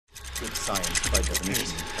But science, by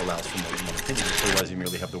definition, allows for more than one opinion. Otherwise, you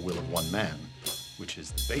merely have the will of one man, which is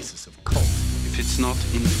the basis of cult. If it's not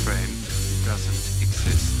in the frame, it doesn't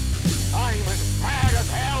exist. I'm as mad as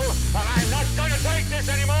hell, and I'm not gonna take this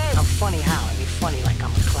anymore! I'm funny how? I mean funny like I'm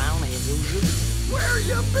a clown, I amuse you? Where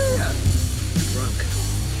you been? Drunk.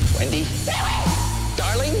 Wendy,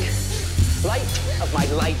 darling, light of my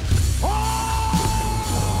life.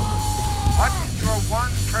 What's your one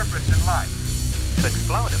purpose in life? To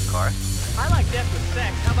explode, of course. I like death with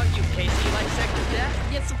sex. How about you, Casey? You like sex with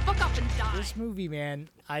death? Yeah, so fuck up and die. This movie, man,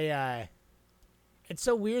 it's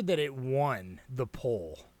so weird that it won the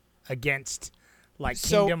poll against like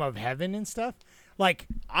Kingdom of Heaven and stuff. Like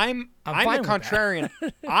I'm a fine with contrarian.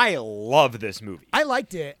 I love this movie. I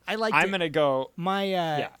liked it. I'm gonna go.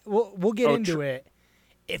 We'll get into it.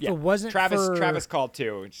 If it wasn't Travis called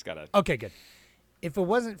too. We just gotta. Okay, good. If it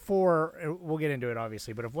wasn't for, we'll get into it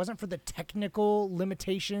obviously, but if it wasn't for the technical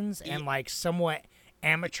limitations and like somewhat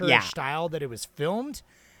amateurish style that it was filmed,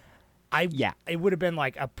 it would have been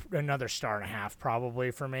like another 1.5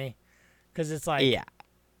 probably for me, because it's like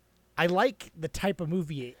I like the type of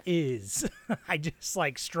movie it is. I just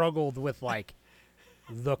like struggled with like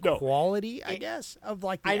the quality, I guess, of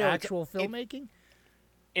like the actual filmmaking.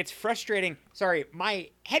 It's frustrating. Sorry, my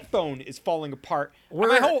headphone is falling apart.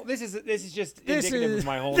 This is just indicative of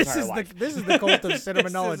my whole entire life. This is the Cult of Cinema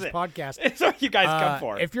Knowledge podcast. It's what you guys come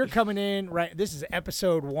for. If you're coming in, right, this is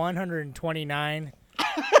episode 129.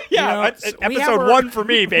 That's episode 1 for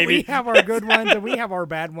me, baby. We have our good ones and we have our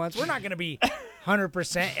bad ones. We're not going to be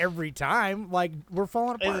 100% every time. Like, we're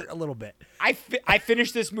falling apart a little bit. I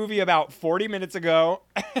finished this movie about 40 minutes ago.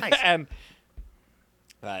 Nice.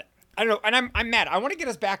 But I don't know, and I'm mad. I want to get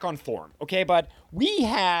us back on form, okay, bud? We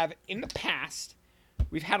have, in the past,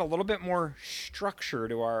 we've had a little bit more structure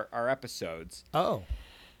to our episodes. Oh.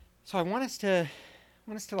 So I want us to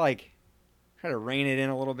like try to rein it in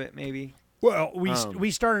a little bit, maybe. Well, we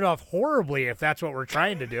started off horribly, if that's what we're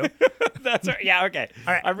trying to do. That's right. Yeah, okay.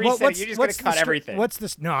 All right. I'm resetting. You're just going to cut everything. What's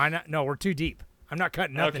this? No, we're too deep. I'm not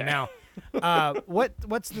cutting nothing now.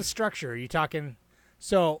 What's the structure? Are you talking?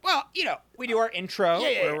 So, well, we do our intro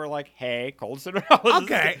where we're like, "Hey, Cold Cinema."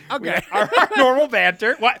 Okay. Our normal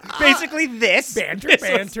banter. What? Basically, this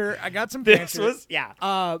banter. I got some banter. This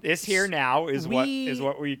was this here now is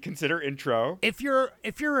what we consider intro. If you're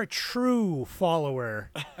a true follower,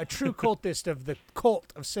 a true cultist of the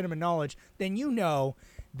Cult of Cinema Knowledge, then you know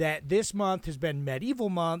that this month has been Medieval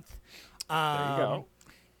Month. There you go.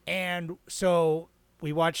 And so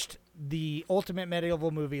we watched the ultimate medieval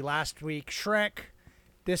movie last week, Shrek.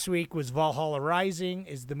 This week was Valhalla Rising,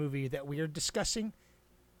 is the movie that we are discussing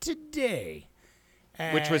today.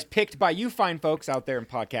 Which was picked by you fine folks out there in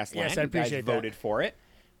podcast land. Yes, I appreciate you guys voted for it,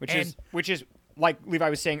 which is like Levi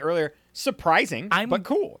was saying earlier, surprising, but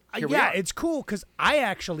cool. Here we are. It's cool because I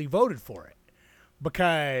actually voted for it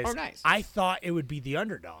because I thought it would be the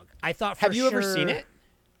underdog. I thought for Have you ever seen it?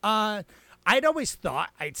 I'd always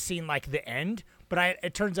thought I'd seen like the end, but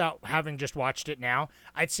it turns out, having just watched it now,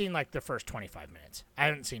 I'd seen like the first 25 minutes. I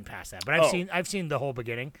haven't seen past that, but I've seen the whole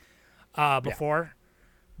beginning before.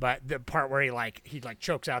 But the part where he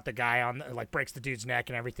chokes out the guy on breaks the dude's neck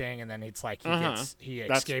and everything, and then it's like he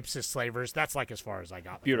escapes his slavers. That's like as far as I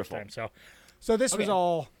got. Beautiful. The first time. So this was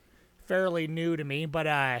all fairly new to me,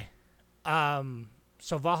 but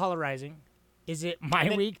so Valhalla Rising. Is it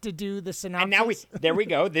my week to do the synopsis? And now there we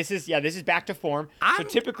go. This is back to form. So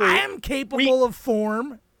typically I am capable of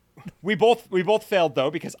form. We both failed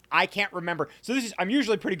though because I can't remember. So I'm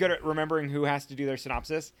usually pretty good at remembering who has to do their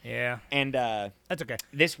synopsis. Yeah. And that's okay.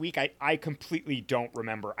 This week I completely don't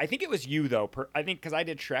remember. I think it was you though. I think because I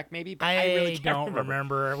did Shrek maybe. But I really don't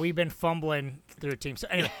remember. We've been fumbling through a team. So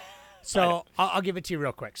anyway, I'll give it to you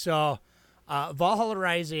real quick. So. Valhalla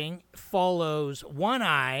Rising follows One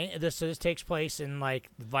Eye. This takes place in like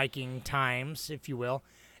Viking times, if you will,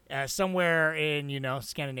 somewhere in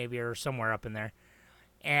Scandinavia or somewhere up in there.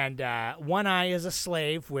 And One Eye is a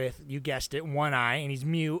slave with, you guessed it, one eye, and he's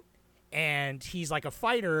mute, and he's like a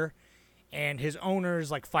fighter. And his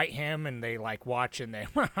owners like fight him, and they like watch, and they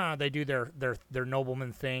they do their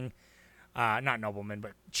nobleman thing, not nobleman,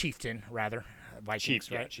 but chieftain rather. Vikings,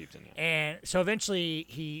 right? Chieftain, yeah. And so eventually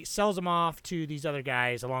he sells them off to these other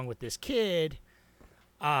guys along with this kid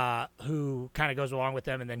who kind of goes along with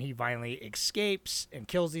them, and then he finally escapes and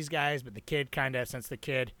kills these guys. But the kid since the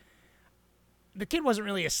kid wasn't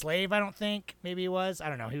really a slave, I don't think. Maybe he was. I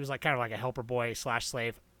don't know. He was like kind of like a helper boy /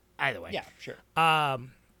 slave. Either way. Yeah, sure.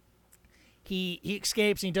 He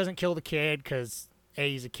escapes and he doesn't kill the kid because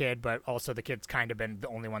he's a kid, but also the kid's kind of been the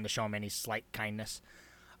only one to show him any slight kindness.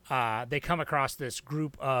 they come across this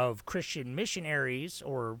group of Christian missionaries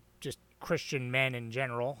or just Christian men in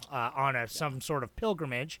general on some sort of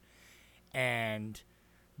pilgrimage, and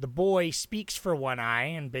the boy speaks for One Eye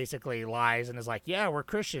and basically lies and is like, yeah, we're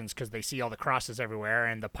Christians, because they see all the crosses everywhere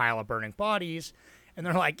and the pile of burning bodies, and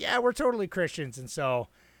they're like, yeah, we're totally Christians. And so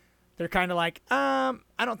they're kind of like, I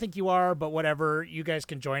don't think you are, but whatever, you guys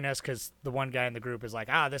can join us, because the one guy in the group is like,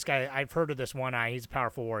 this guy, I've heard of this One Eye, he's a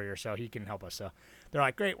powerful warrior, so he can help us. So they're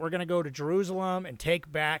like, great, we're going to go to Jerusalem and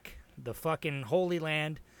take back the fucking Holy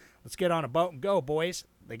Land. Let's get on a boat and go, boys.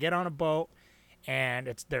 They get on a boat, and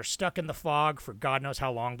they're stuck in the fog for God knows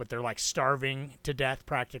how long, but they're like starving to death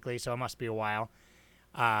practically, so it must be a while.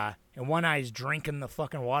 And One Eye's drinking the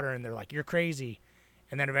fucking water, and they're like, you're crazy.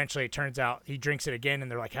 And then eventually it turns out he drinks it again,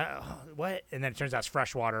 and they're like, what? And then it turns out it's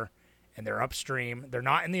fresh water, and they're upstream. They're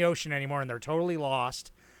not in the ocean anymore, and they're totally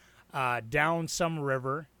lost down some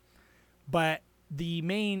river. But the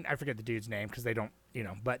main, I forget the dude's name because they don't,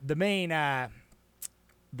 but the main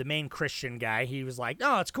Christian guy, he was like,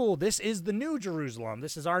 oh, it's cool. This is the new Jerusalem.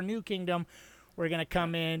 This is our new kingdom. We're going to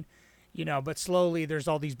come in, but slowly there's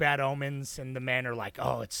all these bad omens, and the men are like,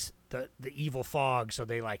 oh, it's the evil fog. So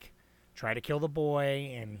they like try to kill the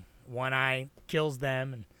boy, and One Eye kills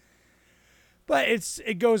them. But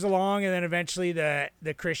it goes along, and then eventually the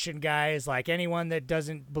Christian guy is like, anyone that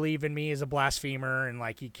doesn't believe in me is a blasphemer, and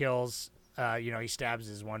like he kills, he stabs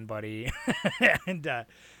his one buddy, and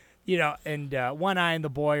One Eye and the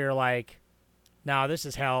boy are like, no, this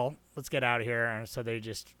is hell. Let's get out of here. And so they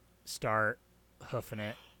just start hoofing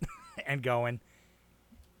it and going.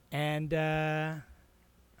 And I'm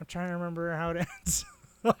trying to remember how it ends.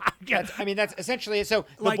 That's essentially it. So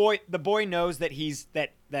the boy knows that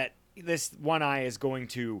that this One Eye is going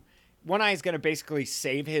to basically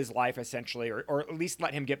save his life, essentially, or at least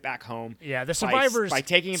let him get back home. Yeah, the survivors by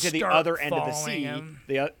taking him to the other end of the sea, him.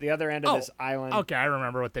 the other end of this island. Okay, I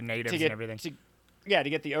remember with the natives and everything. To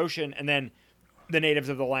get the ocean, and then the natives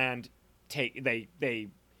of the land they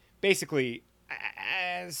basically,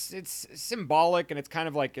 it's symbolic, and it's kind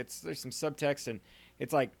of like there's some subtext, and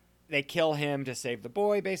it's like they kill him to save the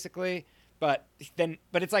boy, basically. But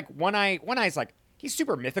it's like One Eye's like, he's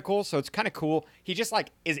super mythical, so it's kind of cool. He just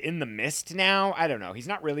like is in the mist now. I don't know. He's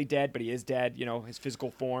not really dead, but he is dead. His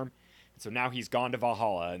physical form. And so now he's gone to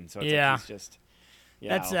Valhalla, and so it's like he's just.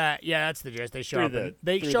 That's the gist. They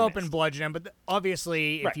show up. And bludgeon him, but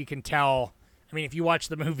obviously, if you can tell, if you watch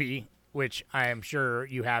the movie, which I am sure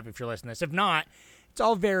you have if you're listening to this. If not, it's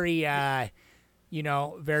all very very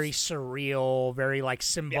surreal, very like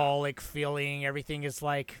symbolic feeling. Everything is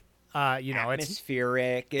like.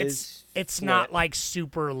 Atmospheric it's not like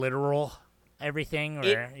super literal everything,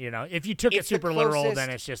 or if you took it super literal, then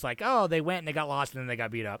it's just like, oh, they went and they got lost and then they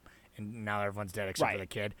got beat up and now everyone's dead except for the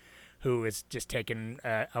kid who is just taken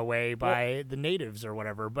away by the natives or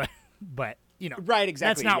whatever. But right,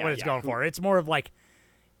 exactly. That's not what it's going for. It's more of like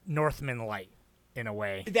Northman light in a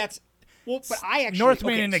way. But I actually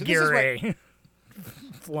Northman and Aguirre.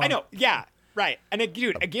 I know, yeah, right. And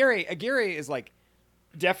dude, Aguirre is like.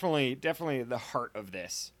 Definitely the heart of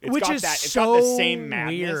this. It's Which got is that, it's so got the same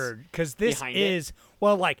madness weird, because this is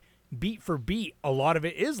like beat for beat. A lot of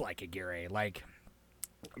it is like Aguirre, like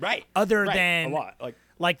than a lot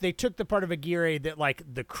like they took the part of Aguirre that like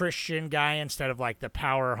the Christian guy instead of like the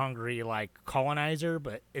power hungry like colonizer,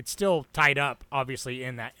 but it's still tied up obviously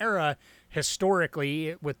in that era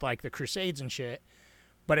historically with like the Crusades and shit.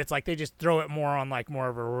 But it's like they just throw it more on like more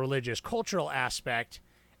of a religious cultural aspect.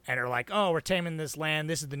 And are like, oh, we're taming this land.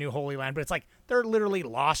 This is the new Holy Land. But it's like they're literally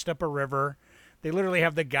lost up a river. They literally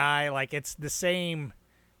have the guy. Like, it's the same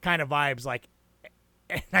kind of vibes. Like,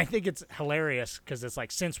 and I think it's hilarious because it's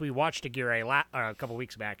like, since we watched Aguirre a couple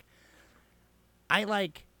weeks back,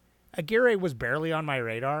 Aguirre was barely on my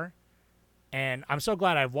radar. And I'm so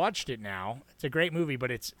glad I've watched it now. It's a great movie, but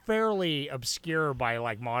it's fairly obscure by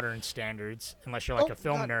like modern standards, unless you're like a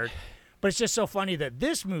film nerd. But it's just so funny that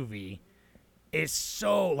this movie is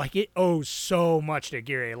so, like, it owes so much to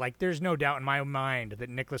Aguirre. Like, there's no doubt in my mind that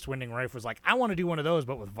Nicholas Winding Refn was like, I want to do one of those,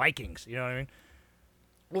 but with Vikings. You know what I mean?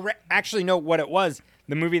 Well, actually, no, what it was,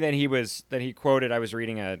 the movie that he quoted, I was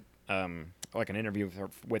reading an interview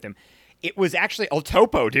with him. It was actually El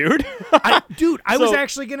Topo, dude. I was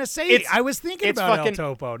actually gonna say I was thinking about El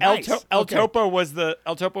Topo. Nice. El Topo was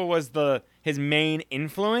his main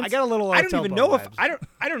influence. I got a little El Topo vibes.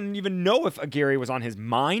 I don't even know if Aguirre was on his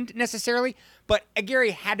mind necessarily, but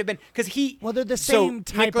Aguirre had to have been because he. Well, they're the same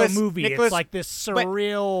type of movie. It's like this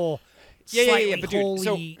surreal, slightly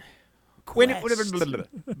holy.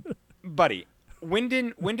 Buddy,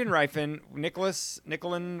 Winding Refn, Nicholas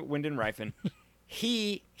Winding Refn.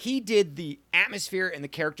 he did the atmosphere and the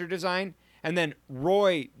character design, and then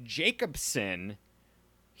Roy Jacobson,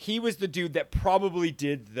 he was the dude that probably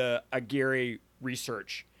did the Aguirre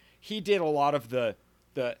research. He did a lot of the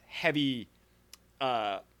heavy,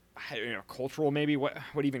 cultural, maybe what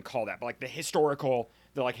do you even call that? But like the historical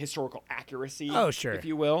accuracy, if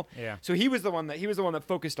you will. Yeah. So he was the one that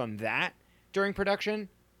focused on that during production.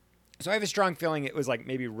 So I have a strong feeling it was like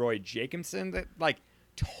maybe Roy Jacobson that like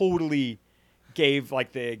totally gave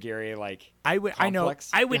like the Aguirre complex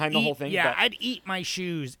behind the whole thing. Yeah, I'd eat my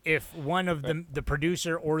shoes if one of the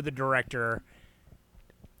producer or the director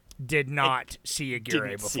did not see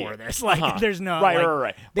Aguirre before this. Like, there's no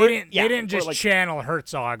right. They didn't just channel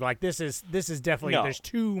Herzog. Like this is definitely there's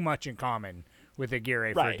too much in common with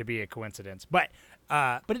Aguirre for it to be a coincidence. But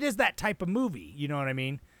it is that type of movie. You know what I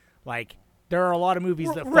mean? Like there are a lot of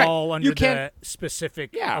movies that fall under the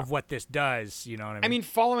specific of what this does. You know what I mean? I mean,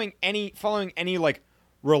 following any like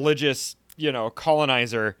religious,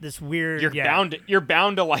 colonizer, this weird. You're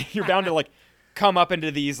bound to like come up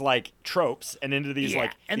into these like tropes and into these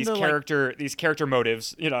these character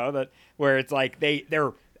motives, that where it's like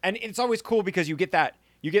they're and it's always cool because you get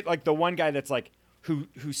like the one guy that's like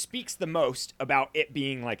who speaks the most about it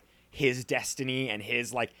being like his destiny and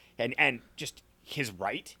his like and just his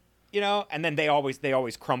right, and then they always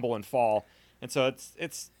crumble and fall, and so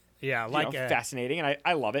it's fascinating, and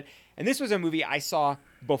I love it. And this was a movie I saw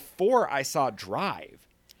before I saw Drive,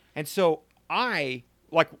 and so I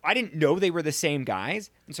didn't know they were the same guys,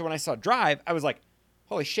 and so when I saw Drive, I was like,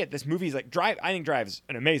 holy shit, this movie's like Drive. I think Drive is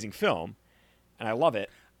an amazing film, and I love it.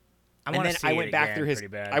 I went back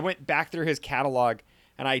through his catalog,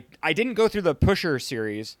 and I didn't go through the Pusher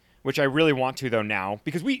series, which I really want to though now,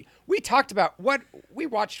 because we talked about we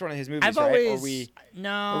watched one of his movies. I've always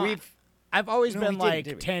been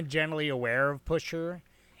tangentially aware of Pusher,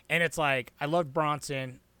 and it's like I loved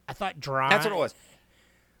Bronson. I thought Drive. That's what it was.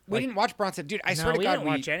 We didn't watch Bronson, dude. I swear to God, we didn't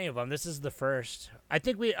watch any of them. This is the first. I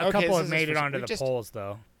think a couple have made it onto the polls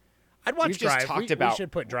though. I'd watch Drive. We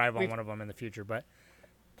should put Drive on one of them in the future, but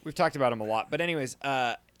we've talked about him a lot. But anyways,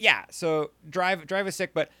 so Drive is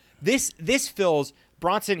sick, but this fills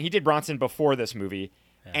Bronson. He did Bronson before this movie,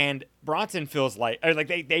 and Bronson feels like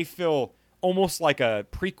they feel almost like a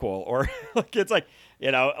prequel, or like it's like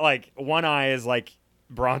like One Eye is like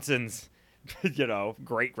Bronson's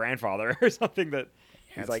great grandfather or something that.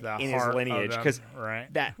 He's like in his lineage, because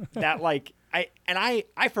that like I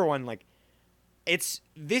for one like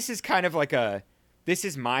this is kind of like this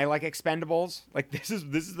is my like Expendables, like this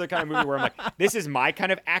is the kind of movie where I'm like, this is my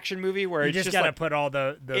kind of action movie where you it's just gotta like, put all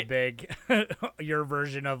the big your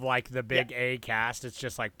version of like the big A cast. It's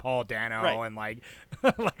just like Paul Dano and like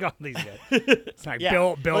like all these guys. It's like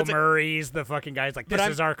Bill Murray's the fucking guys like this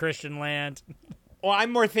is our Christian land. Well,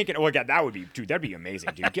 I'm more thinking, God, that'd be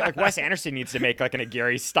amazing, dude. Like Wes Anderson needs to make like an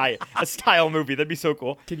Aguirre style movie. That'd be so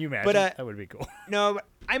cool. Can you imagine? But that would be cool. No,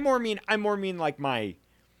 I more mean like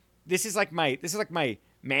this is like my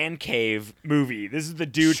man cave movie. This is the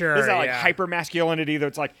dude. Sure, this is like hyper masculinity.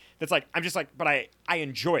 That's like I'm just like, but I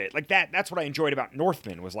enjoy it. Like that's what I enjoyed about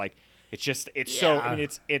Northman was like it's so. I mean,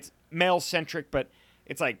 it's male centric, but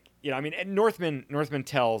it's like and Northman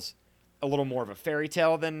tells a little more of a fairy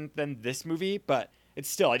tale than this movie, but it's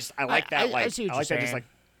still I like that. I see what you're saying. Just like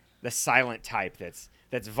the silent type that's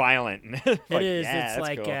violent. It is. It's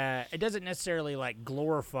like cool. It doesn't necessarily like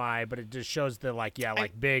glorify, but it just shows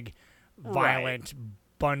the big violent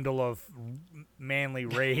bundle of manly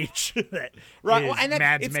rage that is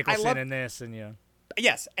Mads Mikkelsen in this, and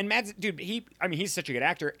yes, and Mads, dude, he's such a good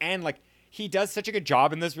actor, and like he does such a good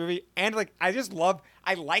job in this movie, and like I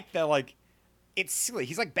like the like. It's silly.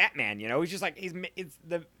 He's like Batman, He's just like it's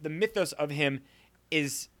the mythos of him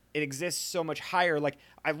it exists so much higher. Like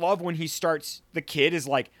I love when he starts. The kid is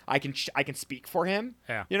like I can speak for him,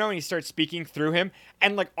 and he starts speaking through him,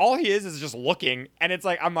 and like all he is just looking, and it's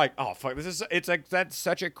like I'm like, oh fuck, it's like that's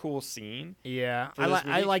such a cool scene. Yeah,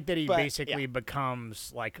 I like that he basically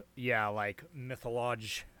becomes like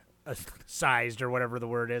mythologized or whatever the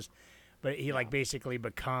word is, but he like basically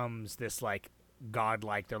becomes this like.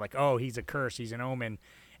 Godlike. They're like, oh, he's a curse, he's an omen,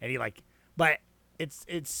 and he like. But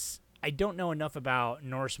it's. I don't know enough about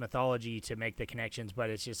Norse mythology to make the connections, but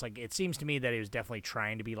it's just like it seems to me that he was definitely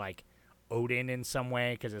trying to be like Odin in some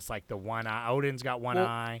way because it's like the one eye. Odin's got one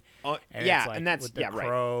eye. And it's like and that's with the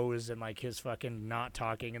crows and like his fucking not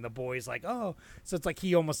talking, and the boy's like, oh, so it's like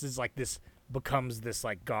he almost is like this becomes this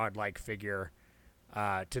like godlike figure.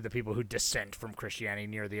 To the people who dissent from Christianity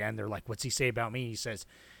near the end, they're like, what's he say about me? He says,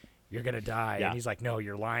 you're gonna die, and he's like, no,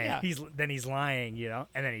 you're lying. He's lying, and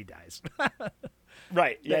then he dies.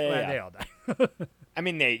 Right? Yeah, They all die. I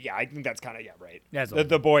mean, I think that's kind of right. That's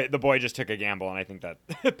The boy just took a gamble, and I think that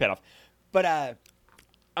paid off. But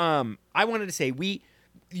I wanted to say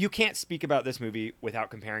you can't speak about this movie without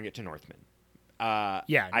comparing it to Northman. I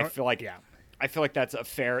feel like that's a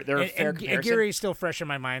fair. They're a fair comparison. And Geary's still fresh in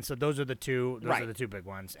my mind, so those are the two. Those are the two big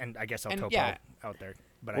ones, and I guess El Topo out there.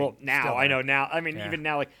 But I know now. I mean, even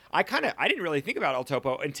now, like I didn't really think about El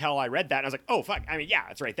Topo until I read that, and I was like, oh fuck. I mean, yeah,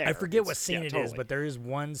 it's right there. I forget what scene it is, but there is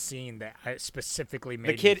one scene that I specifically made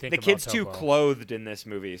the me think the about kid's Topo. too clothed in this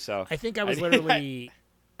movie, so I think I was literally,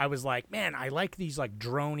 I was like, man, I like these like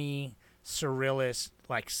droney, surrealist,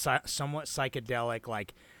 like somewhat psychedelic,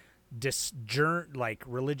 like like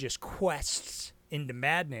religious quests into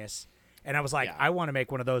madness. And I was like, I want to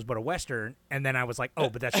make one of those, but a Western. And then I was like, oh,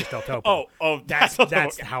 but that's just El Topo.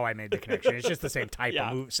 That's how I made the connection. It's just the same type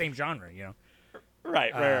of movie, same genre,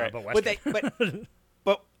 Right. But Western.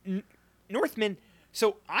 But Northman.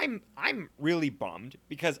 So I'm really bummed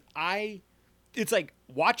because it's like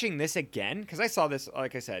watching this again because I saw this,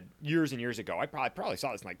 like I said, years and years ago. I probably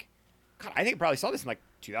saw this in I think I probably saw this in like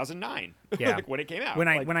 2009. Yeah, like when it came out. When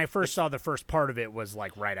I first saw the first part of it was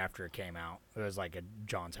like right after it came out. It was like at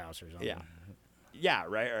John's house or something. Yeah,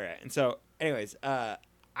 right. And so, anyways, I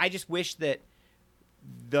just wish that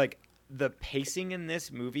the pacing in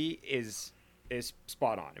this movie is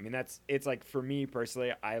spot on. I mean, it's like for me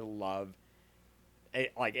personally, I love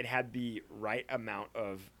it. Like it had the right amount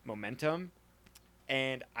of momentum,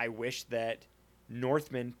 and I wish that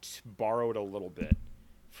Northman borrowed a little bit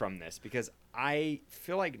from this because I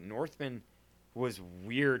feel like Northman was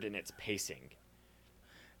weird in its pacing.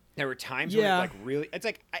 There were times where it really, it's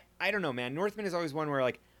like, I don't know, man. Northman is always one where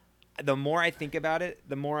like, the more I think about it,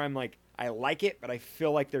 the more I'm like, I like it, but I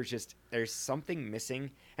feel like there's something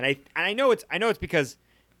missing. And I know it's because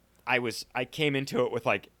I came into it with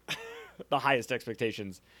like the highest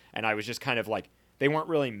expectations and I was just kind of like, they weren't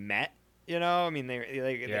really met, I mean,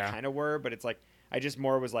 they kind of were, but it's like, I just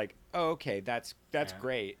more was like, oh, okay, that's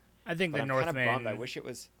great. I think the I'm Northman. kind of bummed. I wish it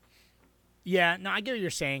was. Yeah, no, I get what you're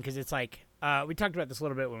saying because it's like we talked about this a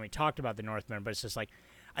little bit when we talked about the Northman, but it's just like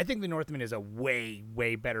I think the Northman is a way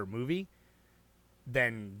better movie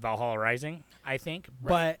than Valhalla Rising. I think,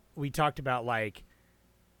 but we talked about like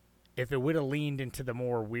if it would have leaned into the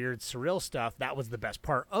more weird, surreal stuff, that was the best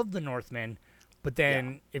part of the Northman. But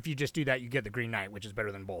then if you just do that, you get the Green Knight, which is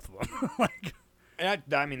better than both of them. like.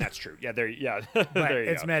 I mean, that's true. Yeah, there you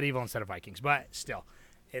it's go. medieval instead of Vikings, but still,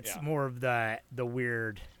 it's more of the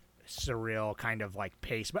weird, surreal kind of like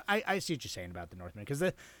pace. But I see what you're saying about the Northman because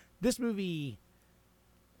this movie,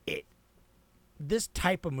 this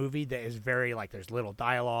type of movie that is very like there's little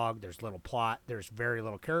dialogue, there's little plot, there's very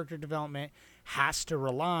little character development, has to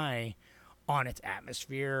rely on its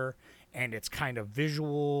atmosphere and its kind of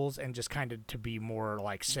visuals and just kind of to be more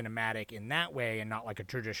like cinematic in that way and not like a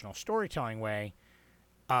traditional storytelling way.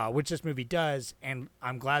 Which this movie does, and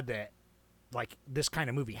I'm glad that, like, this kind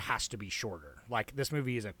of movie has to be shorter. Like, this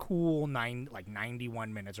movie is a cool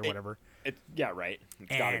 91 minutes or whatever. Right.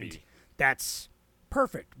 It's gotta be. That's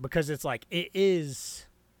perfect because it's like it is,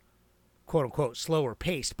 quote unquote, slower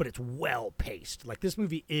paced, but it's well paced. Like this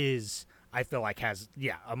movie is, I feel like has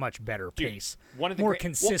a much better pace, more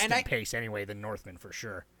consistent pace anyway than Northman for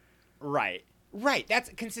sure. Right, that's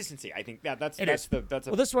consistency. I think that's this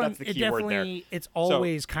one, that's the key word there. It's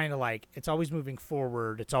always kind of like it's always moving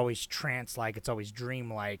forward. It's always trance-like. It's always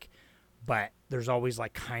dream-like, but there's always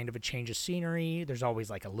like kind of a change of scenery. There's always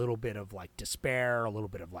like a little bit of like despair, a little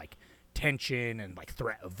bit of like tension and like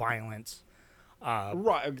threat of violence.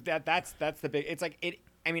 Right, that's the big. It's like it.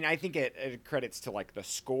 I mean, I think it credits to like the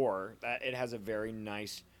score that it has a very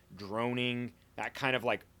nice droning, that kind of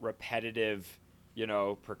like repetitive,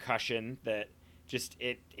 percussion that. Just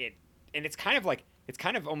and it's kind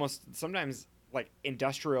of almost sometimes like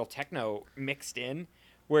industrial techno mixed in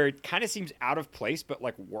where it kind of seems out of place but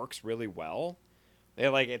like works really well.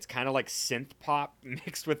 It's kind of like synth pop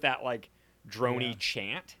mixed with that like drony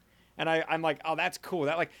chant, and I'm like, oh, that's cool.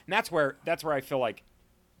 And that's where I feel like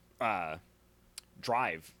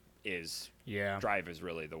Drive is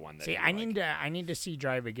really the one that I need to see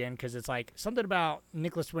Drive again because it's like something about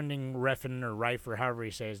Nicholas Winding Refn or Reif or however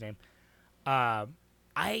you say his name.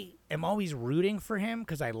 I am always rooting for him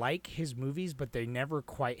because I like his movies, but they never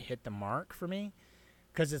quite hit the mark for me.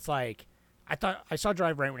 Because it's like, I saw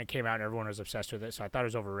Drive right when it came out and everyone was obsessed with it, so I thought it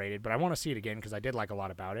was overrated. But I want to see it again because I did like a lot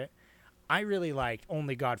about it. I really liked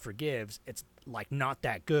Only God Forgives. It's like not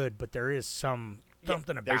that good, but there is something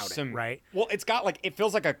about it, right? Well, it's got like it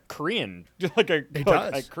feels like a Korean, like a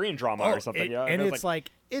Korean drama or something. And it's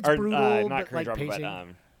brutal, not but Korean like drama, pacing. but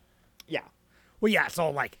yeah. Well, yeah, it's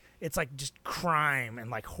all like it's like just crime and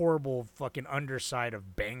like horrible fucking underside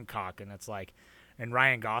of Bangkok, and it's like, and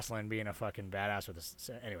Ryan Gosling being a fucking badass with this.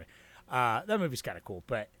 Anyway, that movie's kind of cool,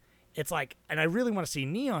 but it's like, and I really want to see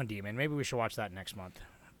Neon Demon. Maybe we should watch that next month.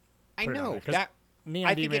 I Put it on know there, 'cause that.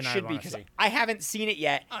 Neon I think Demon it should be wanna because see. I haven't seen it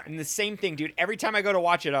yet. And the same thing, dude. Every time I go to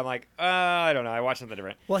watch it, I'm like, I don't know. I watch something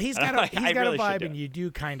different. Well, he's got a, I really a should vibe, do and it. you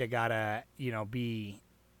do kind of gotta, be.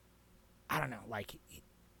 I don't know, like,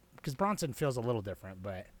 because Bronson feels a little different,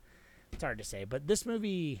 but it's hard to say. But this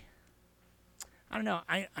movie, I don't know.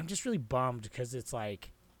 I'm just really bummed because it's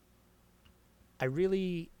like, I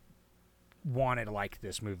really wanted to like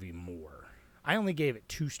this movie more. I only gave it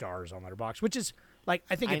 2 stars on Letterboxd, which is like,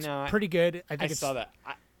 I think it's pretty good. I think I saw that.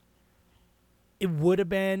 It would have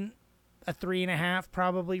been a 3.5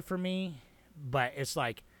 probably for me, but it's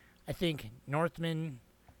like, I think Northman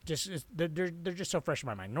they're just so fresh in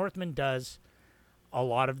my mind. Northman does a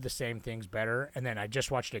lot of the same things better, and then I just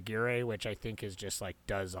watched Aguirre, which I think is just like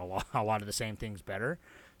does a lot of the same things better.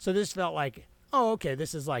 So this felt like, oh, okay,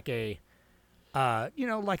 this is like a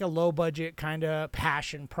like a low budget kind of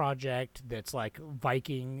passion project that's like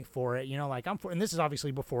Viking for it, like and this is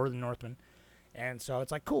obviously before the Northman, and so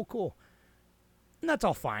it's like cool, and that's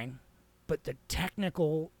all fine, but the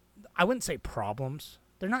technical, I wouldn't say problems.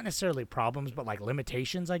 They're not necessarily problems, but like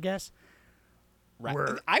limitations, I guess. Right.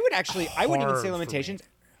 I wouldn't even say limitations.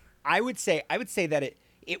 I would say that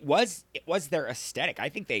it was their aesthetic. I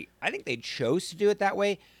think they chose to do it that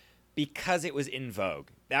way because it was in vogue.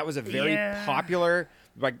 That was a very popular,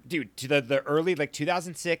 like, dude, to the early, like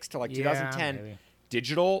 2006 to like 2010, maybe.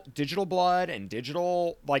 digital blood and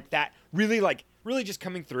digital, like that really just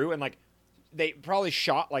coming through. And like they probably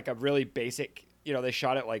shot like a really basic, they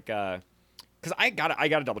shot it like because I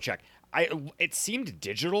gotta double check. It seemed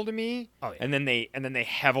digital to me. Oh, yeah. And then they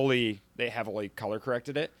heavily color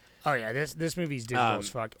corrected it. Oh yeah, this movie's digital as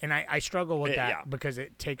fuck, and I struggle with that yeah. because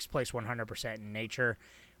it takes place 100% in nature,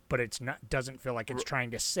 but doesn't feel like it's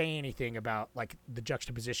trying to say anything about like the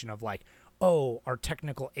juxtaposition of like, oh, our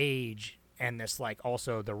technical age and this like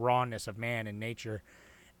also the rawness of man and nature.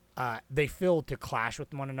 They feel to clash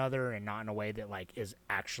with one another and not in a way that like is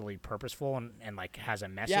actually purposeful and like has a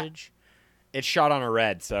message. It's shot on a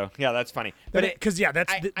red, so yeah, that's funny. But because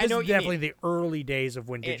that's I know this is definitely the early days of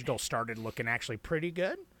when digital started looking actually pretty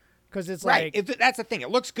good. Because it's right. like That's the thing. It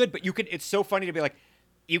looks good, but it's so funny to be like,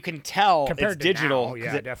 you can tell compared it's to digital. now,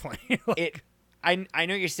 yeah, definitely. I know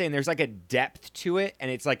what you're saying. There's like a depth to it,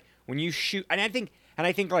 and it's like when you shoot, and I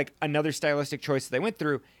think like another stylistic choice that they went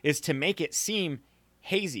through is to make it seem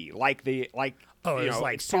hazy, like like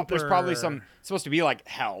super. There's probably some supposed to be like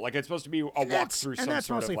hell, like it's supposed to be a walk through some and that's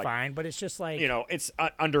sort mostly of like, fine, but it's just like it's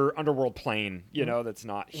underworld plane, that's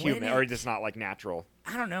not human or that's not like natural.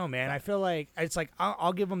 I don't know, man. I feel like it's like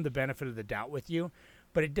I'll give them the benefit of the doubt with you,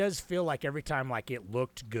 but it does feel like every time like it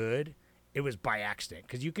looked good, it was by accident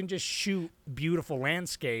because you can just shoot beautiful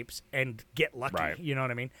landscapes and get lucky. Right. You know what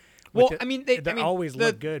I mean? Well, they always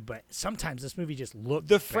look good, but sometimes this movie just looked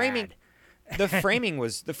the framing. bad. The framing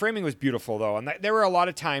was beautiful though, and there were a lot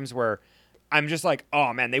of times where I'm just like,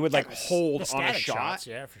 oh man, they would like hold on a shot, shots,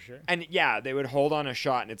 yeah, for sure. and yeah, they would hold on a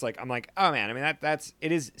shot, and it's like I'm like, oh man, I mean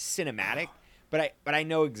it is cinematic, but I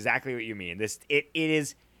know exactly what you mean. This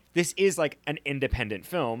is like an independent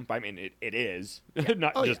film. I mean it is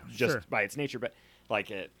not just sure. by its nature, but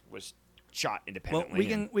like it was shot independently.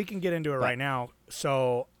 Well, we can get into it right now.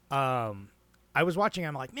 So I was watching.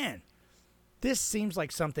 I'm like, man. This seems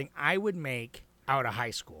like something I would make out of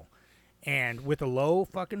high school and with a low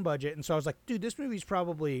fucking budget. And so I was like, dude, this movie's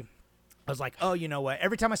probably, I was like, oh, you know what?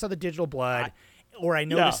 Every time I saw the digital blood or I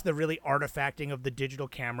noticed the really artifacting of the digital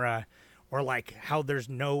camera or like how there's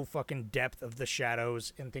no fucking depth of the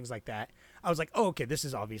shadows and things like that, I was like, oh, okay, this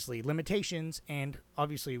is obviously limitations. And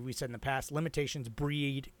obviously we said in the past, limitations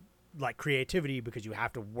breed like creativity because you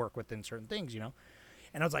have to work within certain things,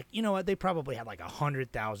 And I was like, you know what? They probably had like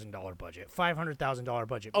 $100,000 budget, $500,000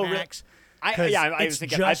 budget max. Really? I was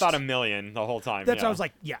thinking. I thought $1 million the whole time. That's what I was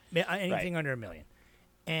like, anything under $1 million,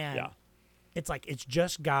 and it's like it's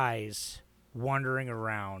just guys wandering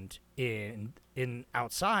around in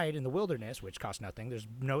outside in the wilderness, which costs nothing. There's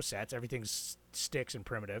no sets. Everything's sticks and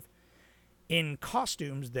primitive, in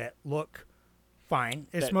costumes that look fine.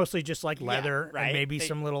 It's mostly just like leather and maybe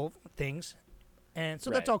some little things, and so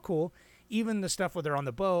that's all cool. Even the stuff where they're on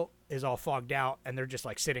the boat is all fogged out and they're just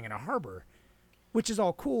like sitting in a harbor, which is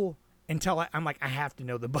all cool until I'm like, I have to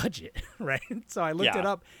know the budget, right? So I looked it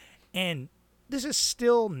up, and this is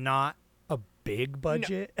still not a big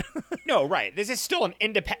budget. No, right. This is still an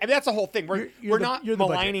independent. I mean, that's the whole thing. We're not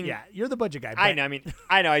maligning. You're the budget guy. But I know. I mean,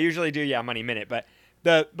 I know. I usually do. Yeah, Money Minute, but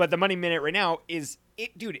the Money Minute right now is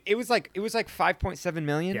it was like 5.7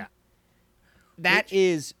 million. Yeah. That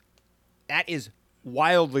is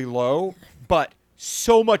wildly low, but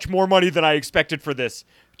so much more money than I expected for this.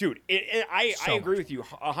 Dude, I agree with you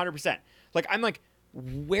 100%. Like, I'm like,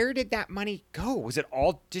 where did that money go? Was it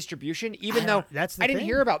all distribution? Even though that's the I didn't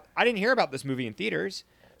thing. hear about this movie in theaters.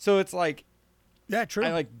 So it's like, Yeah, true.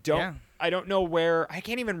 I don't know where. I'm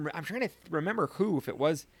trying to remember who, if it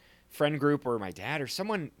was friend group or my dad or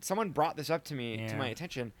someone brought this up to me, to my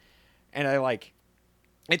attention. And I like,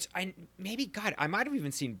 I might have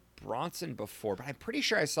even seen Bronson before, but I'm pretty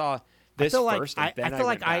sure I saw this first. I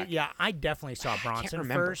definitely saw Bronson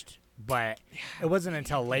remember. first, but it wasn't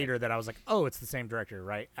until later that I was like, oh, it's the same director,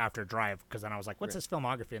 right? After Drive, because then I was like, what's his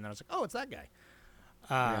filmography? And then I was like, oh, it's that guy.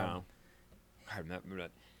 But I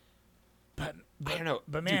don't know.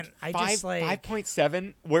 But man, dude, I just like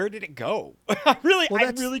 5.7. Where did it go? I'm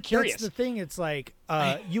really curious. That's the thing. It's like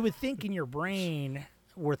you would think in your brain,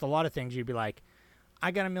 with a lot of things, you'd be like, I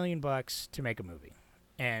got $1 million to make a movie,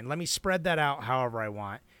 and let me spread that out however I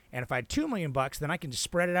want. And if I had $2 million, then I can just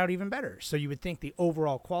spread it out even better. So you would think the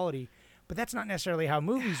overall quality, but that's not necessarily how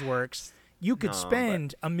movies works. You could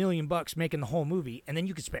spend $1 million making the whole movie, and then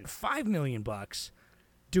you could spend $5 million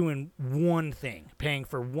doing one thing, paying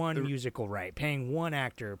for one musical right, paying one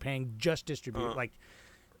actor, paying just distribute, so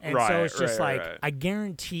it's just I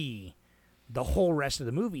guarantee the whole rest of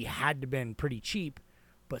the movie had to been pretty cheap,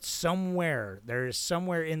 but there is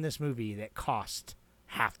somewhere in this movie that cost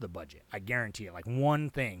half the budget. I guarantee it, like one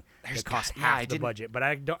thing that cost half the budget, but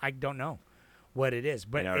I don't know what it is,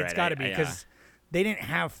 but it's got to be because they didn't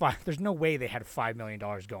have there's no way they had $5 million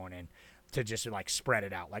going in to just like spread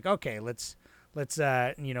it out. Like, okay, let's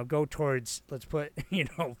go towards, let's put,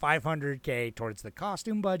 $500K towards the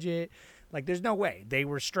costume budget. Like, there's no way. They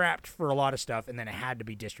were strapped for a lot of stuff, and then it had to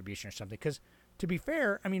be distribution or something. Because, to be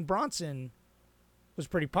fair, I mean, Bronson was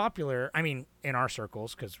pretty popular. I mean, in our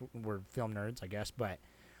circles, because we're film nerds, I guess. But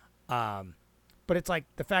it's like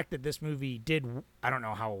the fact that this movie did, I don't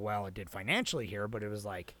know how well it did financially here, but it was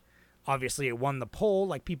like, obviously it won the poll.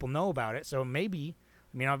 Like, people know about it. So maybe,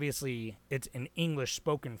 I mean, obviously it's an English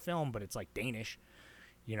spoken film, but it's like Danish,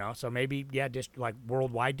 so maybe, like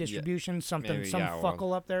worldwide distribution,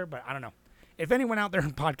 fuckle up there, but I don't know. If anyone out there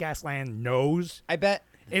in podcast land knows, I bet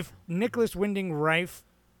if Nicholas Winding Reif,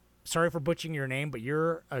 sorry for butchering your name, but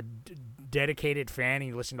you're a dedicated fan and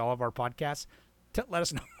you listen to all of our podcasts, let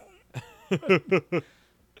us know.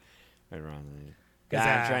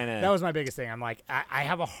 That was my biggest thing. I'm like, I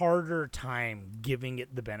have a harder time giving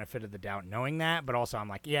it the benefit of the doubt knowing that, but also I'm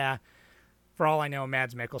like, yeah, for all I know,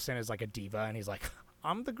 Mads Mikkelsen is like a diva, and he's like,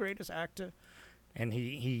 I'm the greatest actor, and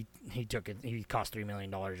he took it. He cost $3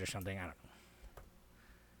 million or something. I don't know.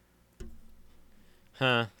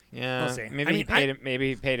 Huh? Yeah. We'll see. Maybe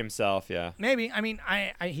he paid himself. Yeah. Maybe. I mean,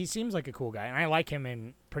 he seems like a cool guy, and I like him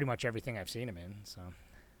in pretty much everything I've seen him in. So,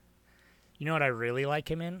 you know what I really like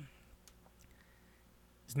him in?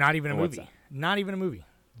 It's not even a movie. Not even a movie.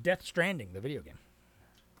 Death Stranding, the video game.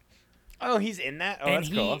 Oh, he's in that? Oh, and that's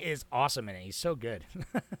cool. he is awesome in it. He's so good.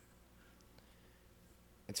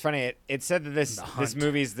 It's funny. It said that this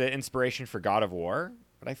movie is the inspiration for God of War,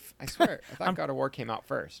 but I swear, I thought God of War came out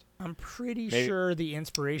first. I'm pretty sure the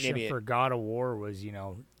inspiration for God of War was,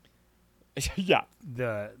 yeah,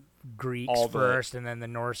 the Greeks first and then the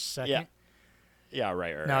Norse second. Yeah,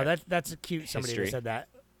 right. No, that's cute. Somebody that said that.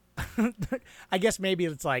 I guess maybe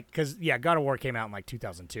it's like because God of War came out in like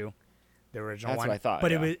 2002, the original one. That's what I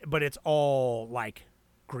thought. But it's all like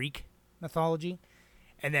Greek mythology,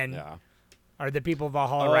 and then are the people of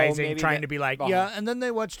Valhalla Rising trying to be like and then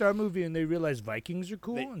they watched our movie and they realized Vikings are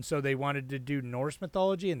cool, and so they wanted to do Norse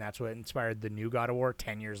mythology, and that's what inspired the new God of War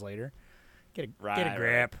 10 years later. Get a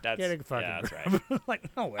grip. Get a fucking grip. Right.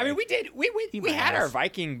 Like, no way. I mean, we had our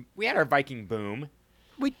Viking boom.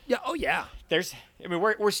 We're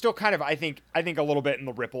still kind of I think a little bit in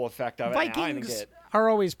the ripple effect of it. Vikings are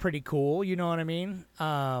always pretty cool, you know what I mean?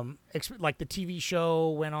 Like the TV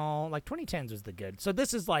show when all like 2010s was the good. So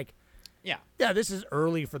this is like this is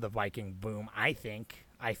early for the Viking boom, I think.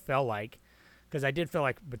 I felt like because I did feel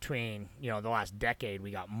like between, the last decade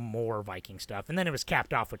we got more Viking stuff, and then it was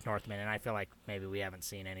capped off with Northmen, and I feel like maybe we haven't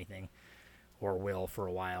seen anything or will for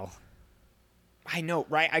a while. I know,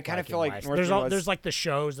 right? I kind of feel like there's like the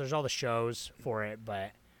shows. There's all the shows for it, but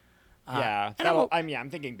I'm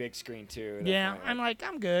thinking big screen too.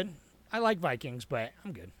 I'm good. I like Vikings, but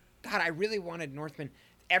I'm good. God, I really wanted Northmen.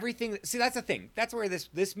 Everything. See, that's the thing. That's where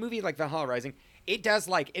this movie, like Valhalla Rising, it does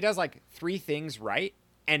like three things right,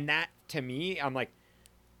 and that to me, I'm like,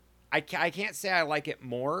 I can't say I like it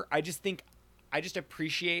more. I just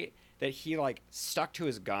appreciate that he like stuck to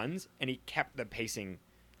his guns and he kept the pacing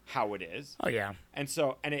how it is. Oh yeah. And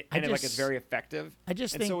so it like it's very effective. I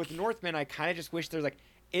just and think so with Northman, I kind of just wish there's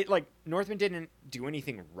like Northman didn't do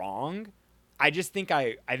anything wrong. I just think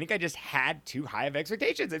I just had too high of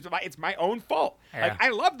expectations. It's my own fault. Yeah. Like I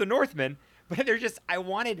love the Northman, but they're just I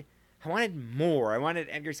wanted more. I wanted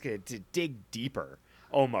Edgar Skid to dig deeper.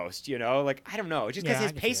 Almost, like I don't know, just because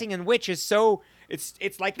his pacing in Witch is so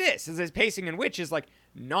it's like this. His pacing in Witch is like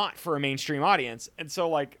not for a mainstream audience, and so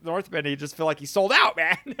like Northman, you just feel like he sold out,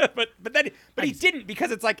 man. but he didn't,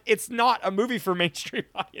 because it's like it's not a movie for mainstream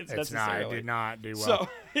audience. It's necessarily. not. It did not do well.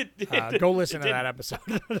 So go listen to that episode.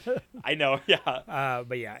 I know, yeah.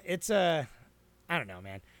 But yeah, it's I don't know,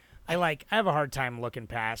 man. I have a hard time looking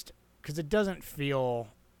past because it doesn't feel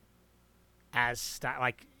as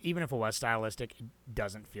like, even if it was stylistic, it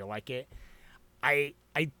doesn't feel like it. I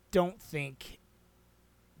don't think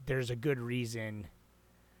there's a good reason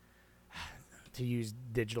to use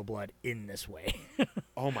Digital Blood in this way.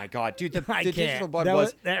 Oh my god, dude, the I Digital can't.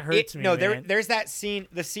 Blood that hurts me. No, man. there's that scene.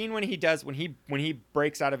 The scene when he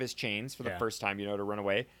breaks out of his chains for the first time, to run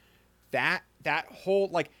away. That whole,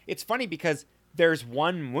 like, it's funny because there's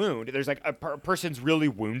one wound. There's like a person's really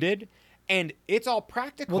wounded. And it's all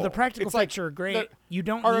practical. Well, the practical effects are great. You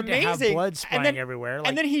don't need to have blood spraying everywhere. Like,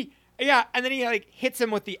 and then he like hits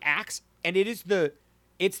him with the axe, and it's the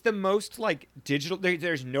most like digital.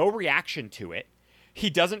 There's no reaction to it.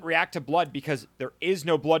 He doesn't react to blood because there is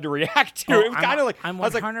no blood to react to. It was kind of like I'm 100%, I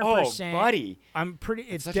was like, oh, buddy. I'm pretty.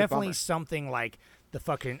 It's definitely something like the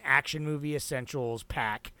fucking Action Movie Essentials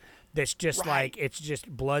pack. That's just like, it's just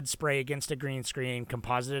blood spray against a green screen,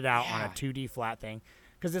 composited out on a 2D flat thing,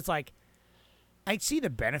 because it's like. I see the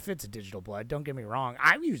benefits of Digital Blood. Don't get me wrong.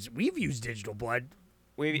 We've used Digital Blood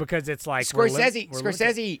because it's like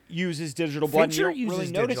Scorsese uses Digital Blood. Fincher and you don't really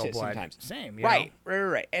uses notice Digital it Blood. sometimes. Same, right.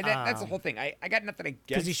 And that's the whole thing. I got nothing against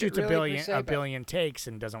because he shoots it really, a billion takes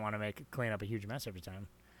and doesn't want to clean up a huge mess every time.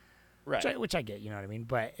 Right. Which I get, you know what I mean.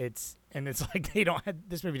 But it's like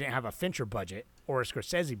this movie didn't have a Fincher budget or a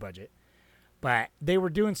Scorsese budget, but they were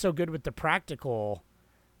doing so good with the practical.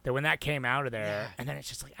 That when that came out of there, and then it's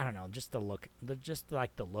just like, I don't know, just the look,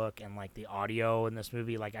 the look and like the audio in this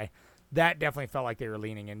movie, like that definitely felt like they were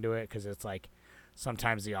leaning into it, because it's like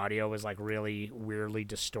sometimes the audio was like really weirdly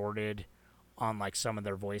distorted on like some of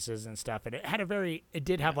their voices and stuff, and it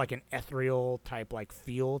did have like an ethereal type like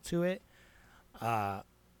feel to it,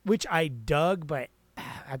 which I dug, but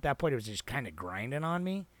at that point it was just kind of grinding on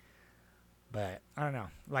me. But I don't know,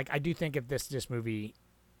 like I do think if this movie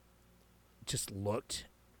just looked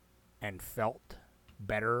and felt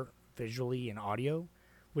better visually in audio,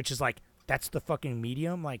 which is like, that's the fucking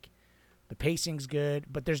medium. Like, the pacing's good,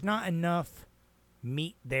 but there's not enough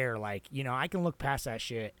meat there. Like, I can look past that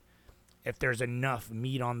shit if there's enough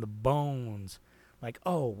meat on the bones. Like,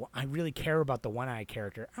 oh, I really care about the One-Eye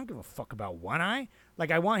character. I don't give a fuck about One-Eye. Like,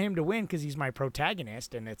 I want him to win because he's my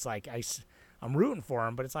protagonist, and it's like, I'm rooting for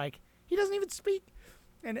him, but it's like, he doesn't even speak.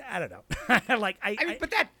 And I don't know. Like,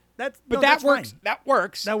 that works. Fine. That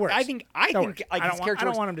works. I think like his character. I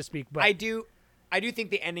don't want him to speak, but I do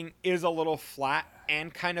think the ending is a little flat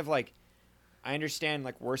and kind of like, I understand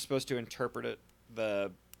like we're supposed to interpret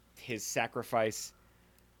it, his sacrifice,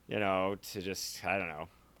 to just, I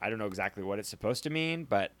don't know exactly what it's supposed to mean,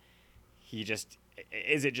 but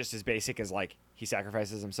is it just as basic as like he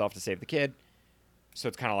sacrifices himself to save the kid? So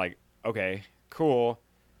it's kind of like, okay, cool.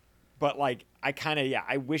 But like,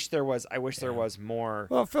 I wish there was more.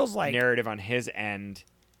 Well, it feels like narrative on his end.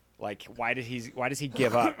 Like, why does he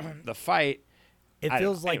give up the fight? It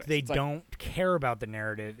feels like they don't care about the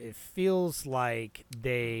narrative. It feels like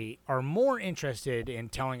they are more interested in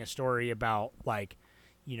telling a story about like,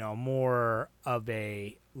 more of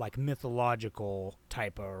a like mythological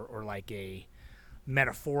type or like a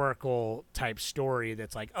metaphorical type story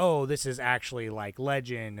that's like, oh, this is actually like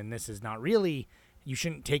legend and this is not really. You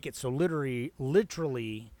shouldn't take it so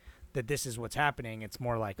literally that this is what's happening. It's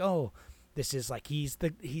more like, oh, this is like he's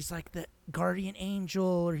like the guardian angel,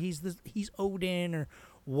 or he's Odin or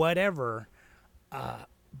whatever.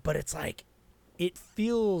 But it's like, it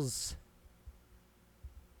feels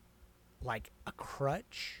like a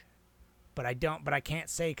crutch. But I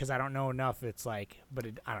can't say because I don't know enough. It's like,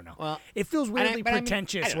 I don't know. Well, it feels weirdly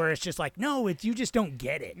pretentious, where it's just like, no, you just don't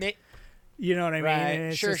get it. You know what I mean? Right. And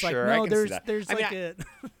it's Sure. Like, no, there's like a.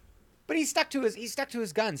 But he's stuck to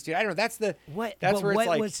his guns, dude. I don't know. That's the what. That's but where what it's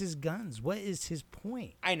like, was his guns? What is his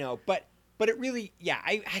point? I know, but it really, yeah.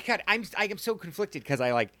 I'm so conflicted because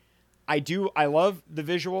I love the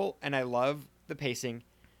visual and I love the pacing,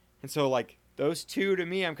 and so like those two to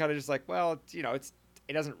me, I'm kind of just like, well,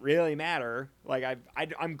 it doesn't really matter. Like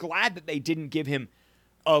I'm glad that they didn't give him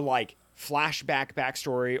a like flashback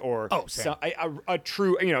backstory or a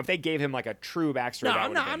true, you know, if they gave him like a true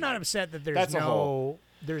backstory. No, I'm not upset that there's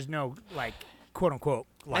no like quote unquote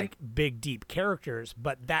like big deep characters,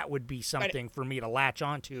 but that would be something for me to latch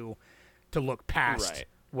onto to look past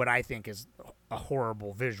what I think is a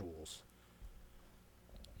horrible visuals.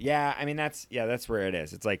 Yeah, I mean that's where it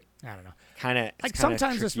is. It's like I don't know, kind of like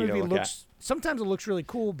sometimes this movie sometimes it looks really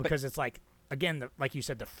cool because it's like again like you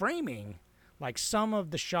said, the framing, like some of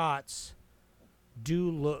the shots do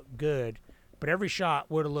look good, but every shot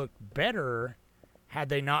would have looked better had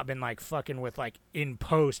they not been like fucking with like in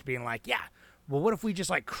post being like, yeah, well what if we just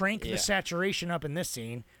like crank the saturation up in this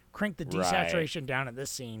scene, crank the desaturation down at this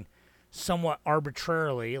scene somewhat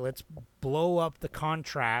arbitrarily, let's blow up the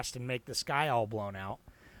contrast and make the sky all blown out.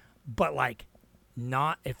 But like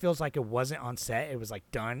not, it feels like it wasn't on set, it was like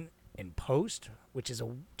done in post, which is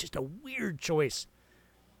just a weird choice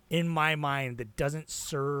in my mind that doesn't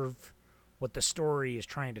serve what the story is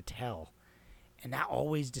trying to tell. And that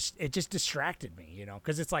always it just distracted me, you know,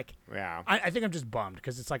 because it's like, I think I'm just bummed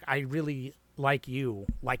because it's like I really, like you,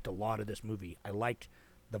 liked a lot of this movie. I liked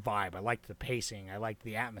the vibe, I liked the pacing, I liked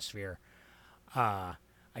the atmosphere. I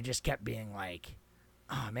just kept being like,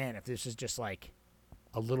 oh man, if this is just like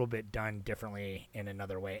a little bit done differently in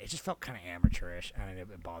another way, it just felt kind of amateurish, and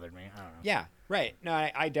it bothered me. I don't know. Yeah, right. No,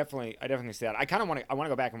 I definitely see that. I kind of want to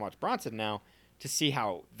go back and watch Bronson now to see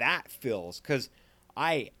how that feels, because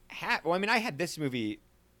I had this movie,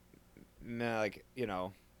 like, you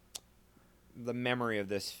know, the memory of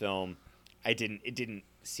this film, it didn't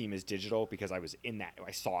seem as digital because I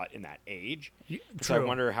saw it in that age. So I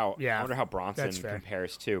wonder how Bronson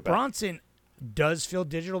compares to. But Bronson does feel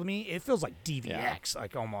digital to me. It feels like DVX,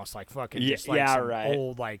 like almost like fucking just like some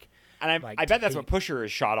old like. And I bet that's what Pusher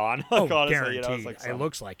is shot on. Like, honestly, guaranteed. You know, it's like it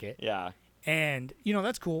looks like it. Yeah. And you know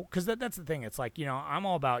that's cool because that's the thing. It's like, you know, I'm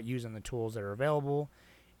all about using the tools that are available,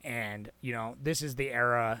 and you know this is the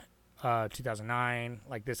era, 2009,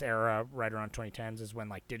 like this era right around 2010s is when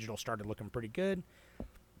like digital started looking pretty good.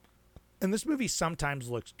 And this movie sometimes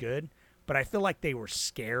looks good, but I feel like they were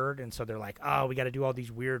scared, and so they're like, oh, we got to do all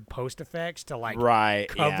these weird post effects to like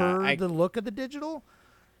cover the look of the digital,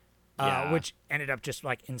 which ended up just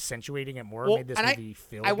like accentuating it more. Made this movie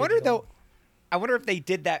feel. I wonder if they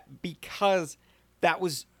did that because that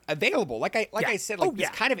was available. Like I said, like this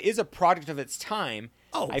kind of is a product of its time.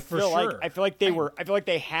 I feel like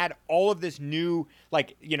they had all of this new,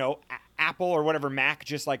 like, you know, Apple or whatever Mac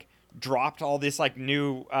just like dropped all this like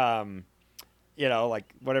new you know,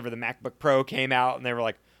 like whatever the MacBook Pro came out, and they were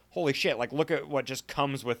like, holy shit, like look at what just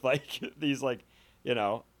comes with like these like, you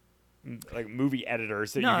know, like movie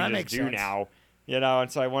editors that you can just do now, you know. And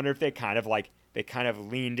so I wonder if they kind of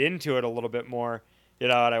leaned into it a little bit more, you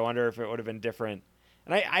know, and I wonder if it would have been different.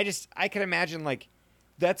 And I can imagine, like,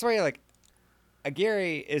 that's why, like,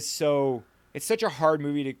 Aguirre is it's such a hard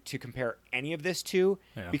movie to compare any of this to,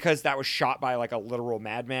 because that was shot by like a literal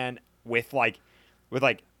madman with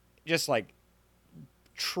just like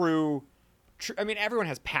true. I mean, everyone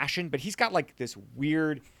has passion, but he's got like this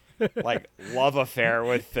weird like love affair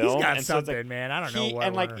with film. He's got and something, so it's like, man. I don't know what.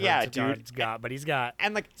 And like, yeah, dude, he's got, but he's got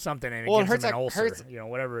and like something in it. Well, gives him an ulcer, you know,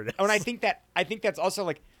 whatever it is. And I think that's also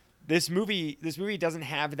like this movie doesn't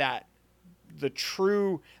have the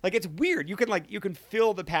true, like, it's weird. You can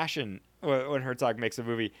feel the passion when Herzog makes a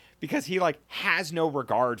movie because he like has no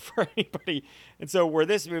regard for anybody. And so where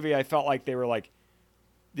this movie, I felt like they were like,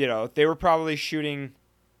 you know, they were probably shooting.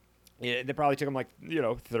 They probably took them like, you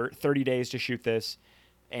know, 30 days to shoot this,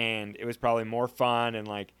 and it was probably more fun, and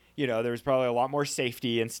like, you know, there was probably a lot more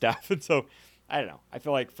safety and stuff. And so I don't know. I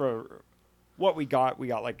feel like for what we got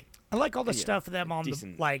like. I like all the stuff of them on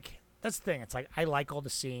decent. Like, that's the thing. It's like I like all the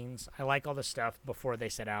scenes. I like all the stuff before they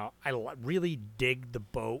set out. I really dig the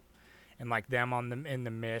boat and like them in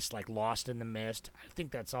the mist, like lost in the mist. I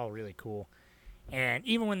think that's all really cool. And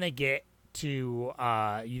even when they get to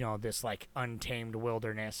you know, this like untamed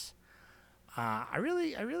wilderness, I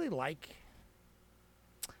really like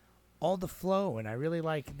all the flow, and I really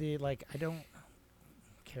like the like. I don't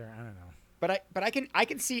care. I don't know. But I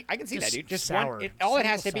can see that, dude. Just soured. All it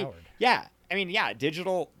has to soured. be. Yeah. I mean, yeah,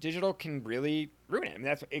 digital can really ruin it. I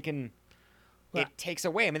mean, it takes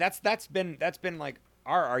away. I mean, that's been like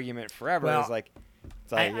our argument forever. Well, is like,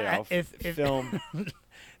 it's like, you know, if film.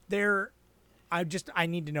 I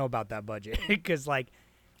need to know about that budget because like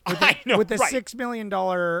with the $6 million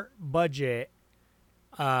budget,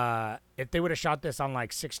 if they would have shot this on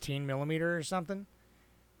like 16 millimeter or something,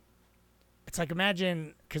 It's like,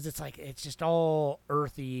 imagine, because it's just all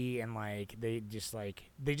earthy, and like they just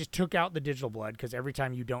took out the digital blood because every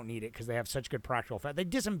time you don't need it because they have such good practical effect. They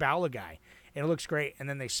disembowel a guy and it looks great, and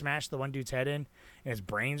then they smash the one dude's head in and his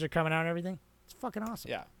brains are coming out and everything. It's fucking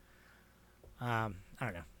awesome. Yeah. I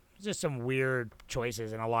don't know. It's just some weird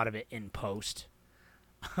choices and a lot of it in post.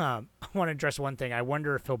 I want to address one thing. I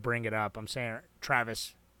wonder if he'll bring it up. I'm saying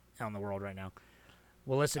Travis out in the world right now.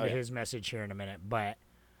 We'll listen to his message here in a minute, but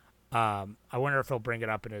I wonder if he'll bring it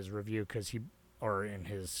up in his review or in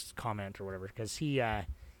his comment or whatever, because he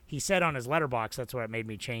said on his letterbox, that's what made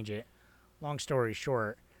me change it. Long story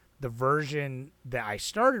short, the version that I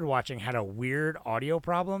started watching had a weird audio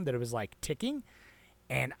problem that it was like ticking,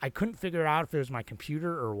 and I couldn't figure out if it was my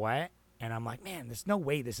computer or what. And I'm like, man, there's no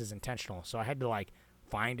way this is intentional. So I had to like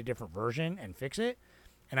find a different version and fix it,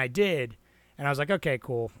 and I did. And I was like, okay,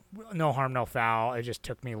 cool. No harm, no foul. It just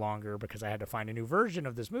took me longer because I had to find a new version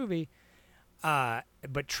of this movie.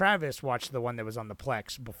 But Travis watched the one that was on the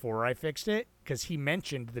Plex before I fixed it because he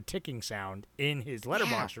mentioned the ticking sound in his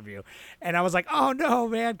Letterboxd review. And I was like, oh, no,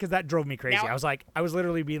 man, because that drove me crazy. Now, I was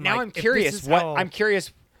literally being now like, I'm curious. I'm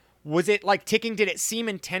curious. Was it like ticking? Did it seem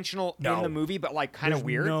intentional in the movie, but like kind of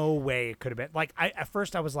weird? No way it could have been. Like, at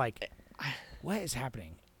first I was like, what is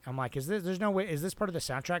happening? I'm like, there's no way, is this part of the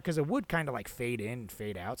soundtrack? Because it would kind of like fade in and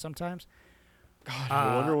fade out sometimes. God,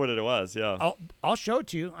 I wonder what it was. Yeah. I'll show it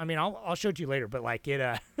to you. I mean, I'll show it to you later, but like it,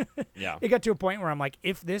 yeah. It got to a point where I'm like,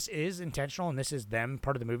 if this is intentional and this is them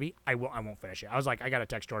part of the movie, I won't finish it. I was like, I got to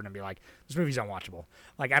text Jordan and be like, this movie's unwatchable.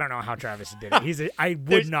 Like, I don't know how Travis did it. I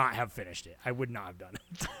would not have finished it. I would not have done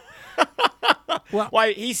it. Well,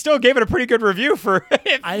 why he still gave it a pretty good review for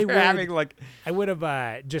having like. I would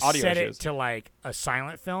have just audio set issues. it to like a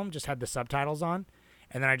silent film, just had the subtitles on,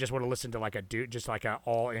 and then I just would have listened to like a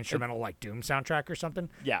all instrumental like Doom soundtrack or something.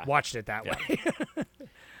 Yeah, watched it that way.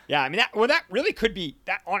 Yeah, I mean that really could be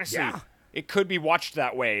that. Honestly, it could be watched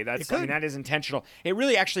that way. I mean that is intentional. It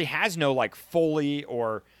really actually has no like Foley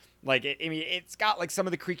or. Like I mean, it's got like some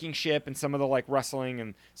of the creaking ship and some of the like rustling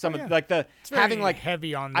and some of like the it's having like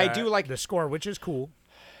heavy on. I do like the score, which is cool.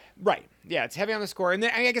 Right. Yeah, it's heavy on the score, and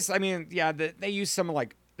then, I guess they use some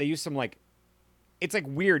like it's like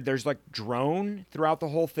weird. There's like drone throughout the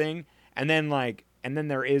whole thing, and then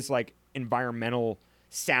there is like environmental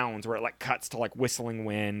sounds where it like cuts to like whistling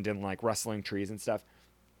wind and like rustling trees and stuff,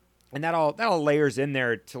 and that all layers in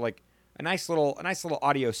there to like a nice little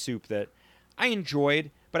audio soup that I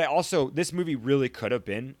enjoyed. But this movie really could have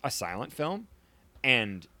been a silent film,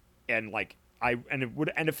 and I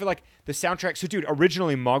feel like the soundtrack. So, dude,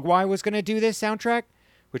 originally Mogwai was gonna do this soundtrack,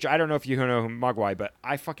 which I don't know if you know Mogwai, but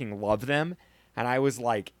I fucking love them, and I was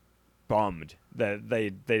like bummed that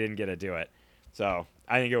they didn't get to do it. So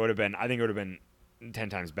I think it would have been 10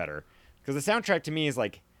 times better, because the soundtrack to me is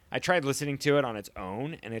like, I tried listening to it on its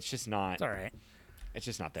own, and it's just not. It's all right. It's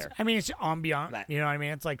just not there. I mean, it's ambient. You know what I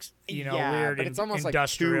mean? It's like, weird, but it's almost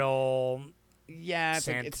industrial. Like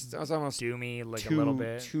it's almost doomy, like too, a little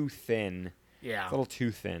bit too thin. Yeah, it's a little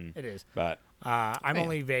too thin. It is. But I'm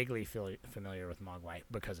only vaguely familiar with Mogwai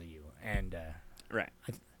because of you, and right.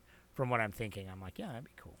 From what I'm thinking, I'm like, yeah, that'd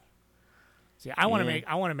be cool. See, I want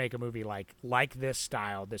to make a movie like this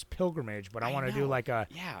style, this pilgrimage, but I want to do like a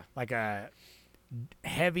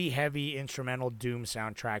heavy instrumental Doom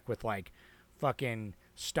soundtrack with like fucking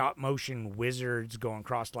stop motion wizards going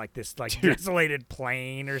across like this like desolated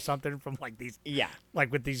plain or something from like these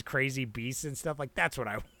like with these crazy beasts and stuff. Like that's what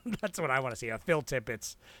I want to see, a Phil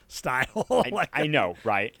Tippett's style. I know,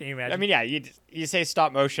 right? Can you imagine? I mean, yeah, you say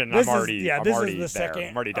stop motion, this I'm already is the there. second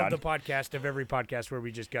I'm already done. of the podcast of every podcast where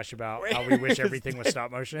we just gush about how we wish everything was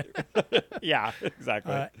stop motion. Yeah,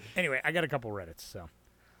 exactly. Anyway, I got a couple Reddits, so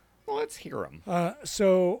well, let's hear them.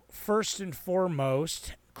 So first and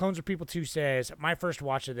foremost, Clones of People 2 says, my first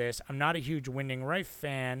watch of this, I'm not a huge Winding Rife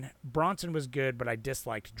fan. Bronson was good, but I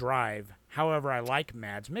disliked Drive. However, I like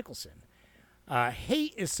Mads Mikkelsen.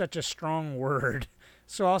 Hate is such a strong word,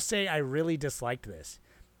 so I'll say I really disliked this.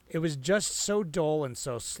 It was just so dull and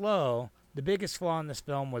so slow. The biggest flaw in this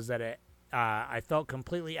film was that I felt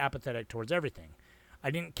completely apathetic towards everything. I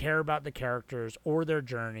didn't care about the characters or their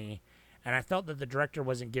journey, and I felt that the director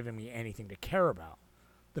wasn't giving me anything to care about.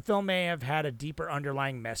 The film may have had a deeper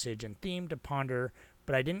underlying message and theme to ponder,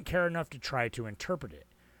 but I didn't care enough to try to interpret it.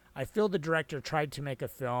 I feel the director tried to make a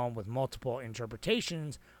film with multiple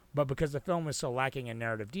interpretations, but because the film was so lacking in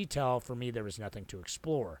narrative detail, for me there was nothing to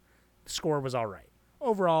explore. The score was all right.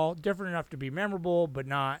 Overall, different enough to be memorable, but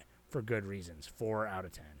not for good reasons. 4 out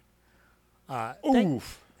of 10.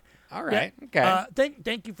 Oof. All right. Yeah, okay.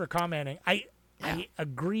 Thank you for commenting. I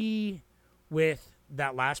agree with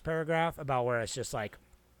that last paragraph about where it's just like,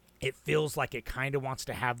 it feels like it kind of wants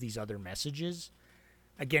to have these other messages.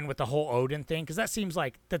 Again, with the whole Odin thing, because that seems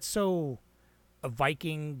like that's so a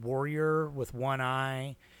Viking warrior with one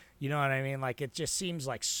eye. You know what I mean? Like, it just seems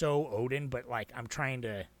like so Odin, but, like, I'm trying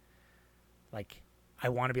to, like, I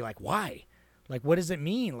want to be like, why? Like, what does it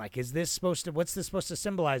mean? Like, what's this supposed to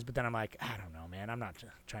symbolize? But then I'm like, I don't know, man. I'm not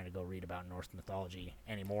trying to go read about Norse mythology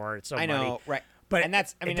anymore. It's so I know, muddy. right? But and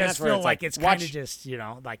that's, I mean, it does that's where feel like it's kind of just, you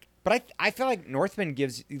know, like. But I feel like Northman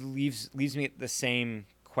leaves me at the same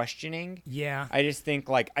questioning. Yeah. I just think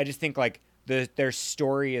like their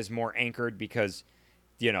story is more anchored because,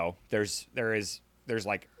 you know, there's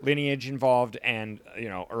like lineage involved and, you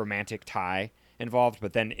know, a romantic tie involved,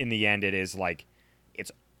 but then in the end it is like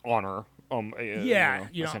it's honor.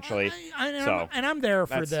 Essentially. I'm there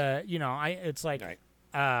for the, you know, it's like, right.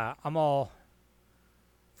 I'm all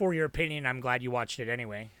for your opinion. I'm glad you watched it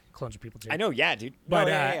anyway. Clones of People too. I know, yeah, dude. But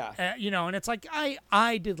yeah. you know, and it's like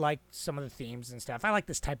I did like some of the themes and stuff. I like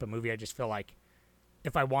this type of movie. I just feel like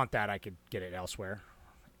if I want that, I could get it elsewhere.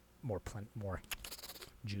 More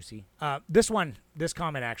juicy. This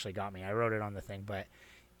comment actually got me. I wrote it on the thing, but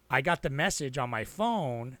I got the message on my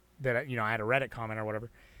phone that, you know, I had a Reddit comment or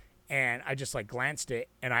whatever, and I just like glanced it,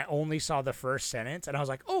 and I only saw the first sentence, and I was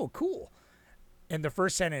like, oh, cool. And the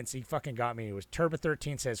first sentence, he fucking got me. It was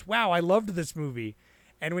Turbo13 says, wow, I loved this movie.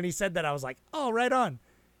 And when he said that, I was like, oh, right on.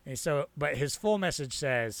 And so, but his full message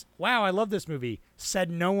says, wow, I love this movie.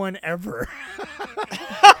 Said no one ever.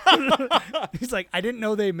 He's like, I didn't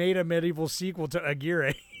know they made a medieval sequel to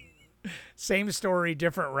Aguirre. Same story,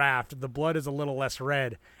 different raft. The blood is a little less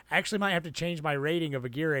red. I actually might have to change my rating of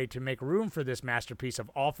Aguirre to make room for this masterpiece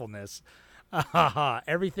of awfulness.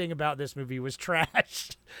 Everything about this movie was trash.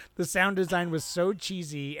 The sound design was so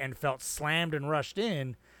cheesy and felt slammed and rushed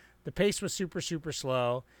in. The pace was super, super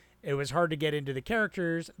slow. It was hard to get into the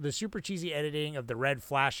characters. The super cheesy editing of the red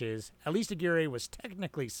flashes. At least Aguirre was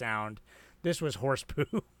technically sound. This was horse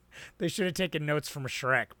poo. They should have taken notes from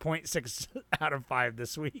Shrek. 0.6 out of 5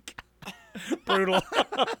 this week. Brutal.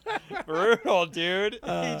 Brutal, dude.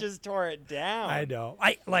 He just tore it down. I know.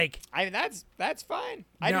 I mean, that's fine.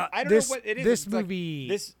 No, I don't this, know what it is. This It's movie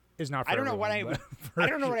like, this is not for I don't know what everyone, I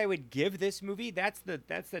don't know what I would give this movie. That's the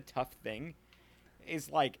tough thing.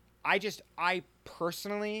 Is like I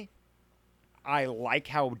personally like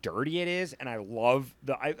how dirty it is, and I love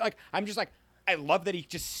I love that he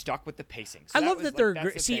just stuck with the pacing. So I love that they're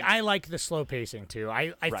that's the see. thing. I like the slow pacing too.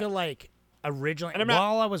 I Right. feel like originally And I'm not-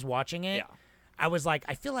 while I was watching it, Yeah. I was like,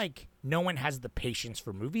 I feel like no one has the patience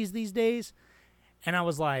for movies these days, and I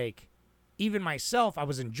was like, even myself, I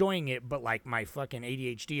was enjoying it, but like my fucking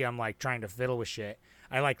ADHD, I'm like trying to fiddle with shit.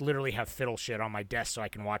 I like literally have fiddle shit on my desk so I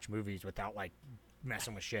can watch movies without like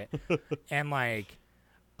messing with shit, and like,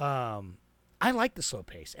 I like the slow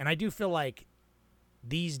pace, and I do feel like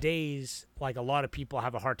these days, like a lot of people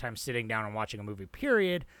have a hard time sitting down and watching a movie,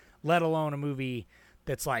 period, let alone a movie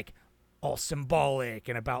that's like all symbolic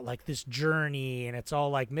and about like this journey and it's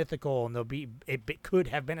all like mythical and it could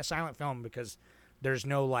have been a silent film because there's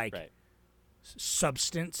no like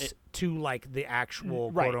substance to like the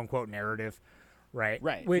actual quote unquote narrative, right?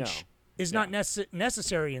 Right. Which is not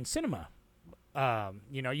necessary in cinema.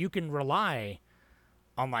 You know, you can rely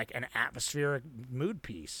on like an atmospheric mood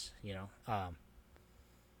piece, you know.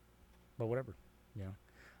 But whatever, you know,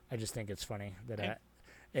 I just think it's funny that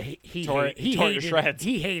he tore it to shreds.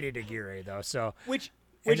 He hated Aguirre though, so which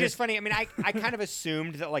is funny. I mean, I kind of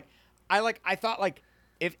assumed that I thought like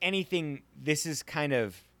if anything, this is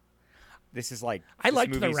like I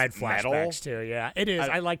liked the movie's red flashbacks metal. too. Yeah, it is.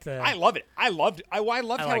 I liked the. I love it. I loved how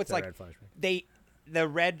liked it's the like red flashback. the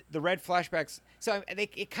red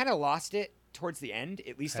it kind of lost it towards the end.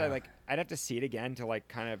 At least I'd have to see it again to like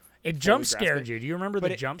kind of. It jump scared you. Do you remember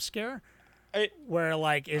the jump scare? Where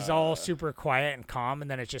like is all super quiet and calm,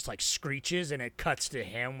 and then it just like screeches, and it cuts to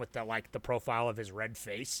him with the profile of his red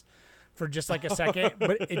face for just like a second.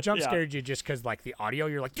 But it jump scared you just because like the audio,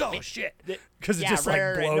 you're like, oh shit, because it just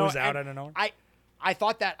blows out out of nowhere. I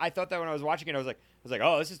thought that when I was watching it, I was like,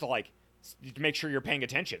 oh, this is to make sure you're paying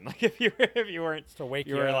attention. Like if you weren't, to wake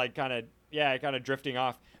you you were up. like kind of drifting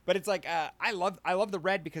off. But it's like I love the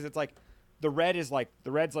red because it's like the red's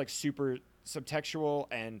like super subtextual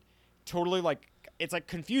and totally like it's like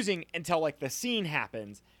confusing until like the scene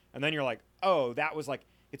happens, and then you're like, oh, that was like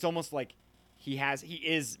it's almost like he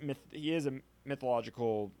is a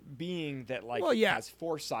mythological being that like has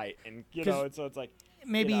foresight, and you know so it's like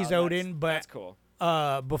maybe he's Odin, but that's cool.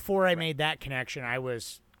 Before I made that connection, I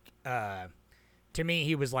was to me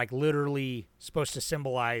he was like literally supposed to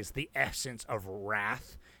symbolize the essence of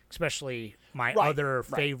wrath, especially my Right, other right.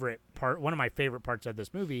 favorite part. One of my favorite parts of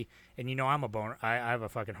this movie, and I'm a boner. I have a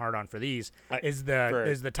fucking hard on for these. Is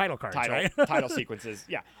the title cards, right? title sequences.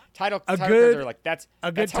 Yeah, title A cards good- are like that's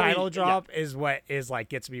A good that's how title we- drop is what is like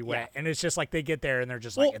gets me wet, and it's just like they get there and they're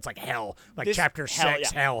just like Well, it's like hell, like this- chapter hell,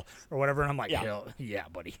 6, yeah. hell or whatever, and I'm like, Yeah. hell, yeah,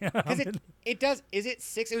 buddy. Because it does. Is it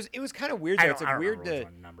 6? It was kind of weird I though. don't, It's I like don't weird remember to.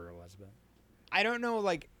 what number it was, but I don't know.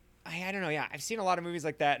 Like I don't know. Yeah, I've seen a lot of movies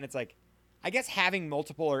like that, and it's like, I guess having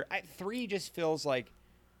multiple or 3 just feels like,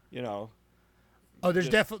 oh, there's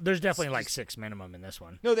just- definitely like 6 minimum in this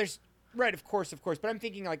one. No, there's right, of course. But I'm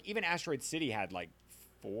thinking like even Asteroid City had like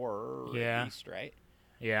 4 Yeah. at least, right?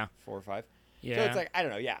 Yeah, 4 or 5. yeah. So it's like I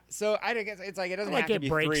don't know. Yeah. So I guess it's like it doesn't like have to it be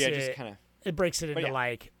breaks 3. I it. just kind of. It breaks it into yeah.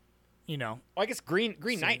 like, Well, I guess Green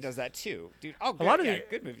Knight does that too, dude. Oh, good. lot of yeah, the-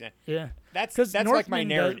 good movie. yeah. That's Because like my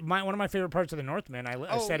narrative. one of my favorite parts of the Northman, I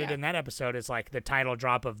Oh, said it yeah. in that episode, is like the title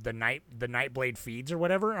drop of the Nightblade feeds or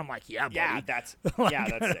whatever. I'm like, yeah, buddy. Yeah, that's Like, yeah,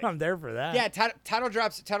 that's sick. I'm there for that. Yeah, title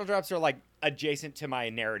drops are like adjacent to my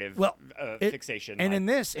narrative fixation. And my- in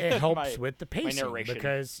this, it helps my- with the my pacing narration.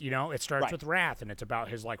 because it starts Right. with wrath and it's about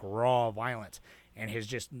his like raw violence and his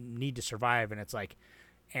just need to survive, and it's like,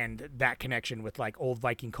 and that connection with like old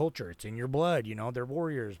Viking culture. It's in your blood, they're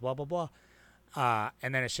warriors, blah blah blah.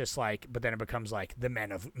 And then it's just like, but then it becomes like the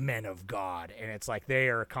men of God, and it's like they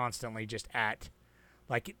are constantly just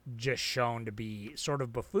just shown to be sort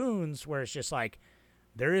of buffoons, where it's just like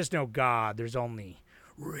there is no God, there's only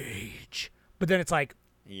rage. But then it's like,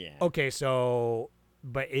 Yeah. okay, so,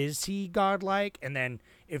 but is he godlike? And then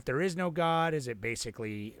if there is no God, is it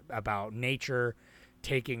basically about nature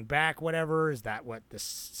taking back whatever? Is that what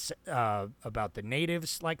this about the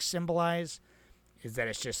natives like symbolize? Is that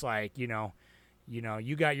it's just like, you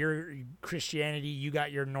got your Christianity, you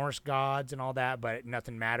got your Norse gods and all that, but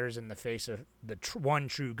nothing matters in the face of the one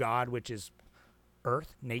true God, which is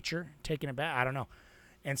Earth, nature, taking it back. I don't know.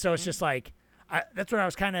 And so it's just like, that's what I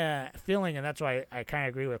was kind of feeling, and that's why I kind of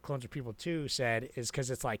agree with Clones of People too said, is because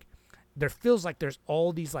it's like there feels like there's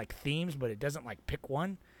all these like themes, but it doesn't like pick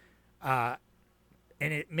one, and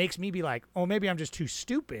it makes me be like, oh, maybe I'm just too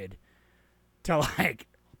stupid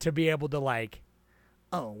to be able to like,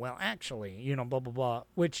 oh well, actually, blah blah blah,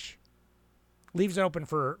 which leaves it open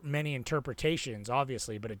for many interpretations,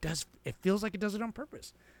 obviously, but it feels like it does it on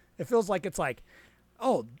purpose. It feels like it's like,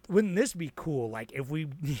 oh, wouldn't this be cool? Like if we,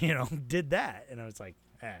 did that, and I was like,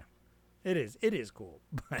 it is cool,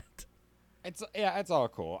 but it's all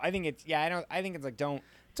cool. I think it's I think it's like don't.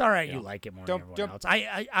 it's all right. You like it more than everyone else.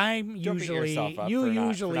 I'm Don't beat usually yourself up you for not,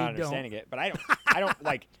 usually for not don't. understanding it, but I don't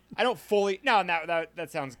like I don't fully. No, and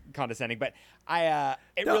that sounds condescending, but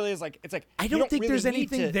it No, really is like it's like I you don't think really there's need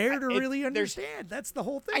anything there to really there's- understand. That's the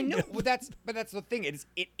whole thing. I know, but that's the thing.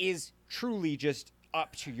 It is truly just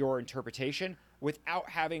up to your interpretation without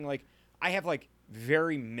having like I have like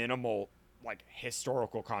very minimal like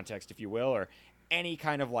historical context, if you will, or any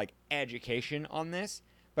kind of like education on this.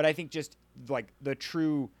 But I think just like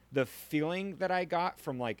the feeling that I got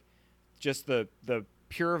from like just the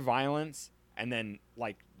pure violence and then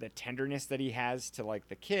like the tenderness that he has to like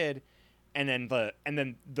the kid, and then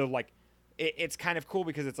the like it's kind of cool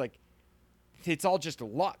because it's like it's all just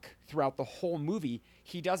luck throughout the whole movie.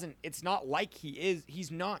 It's not like he's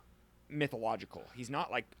not mythological. He's not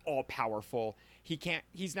like all powerful.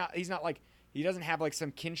 He's not like, he doesn't have like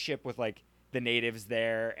some kinship with like the natives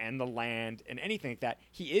there and the land and anything like that.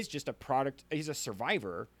 He is just a product. He's a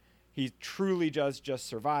survivor. He truly does just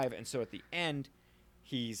survive. And so at the end,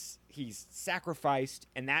 he's sacrificed,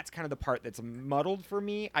 and that's kind of the part that's muddled for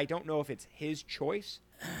me. I don't know if it's his choice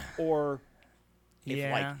or if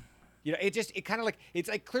Yeah. it kind of like, it's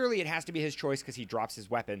like clearly it has to be his choice because he drops his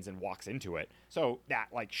weapons and walks into it. So that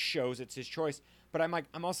like shows it's his choice. But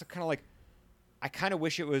I'm also kind of like, I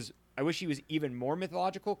wish he was even more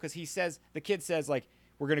mythological, because the kid says like,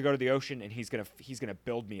 we're going to go to the ocean and he's going to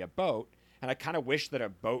build me a boat. And I kind of wish that a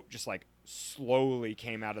boat just like slowly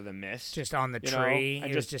came out of the mist. Just on the tree.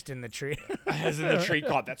 It was just in the tree. As in the tree.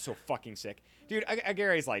 God, that's so fucking sick. Dude,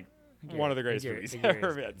 Gary's like one of the greatest movies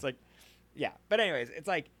ever. It's like, yeah. But anyways, it's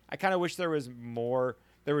like, I kind of wish there was more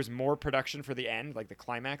production for the end, like the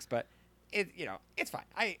climax, but it's fine.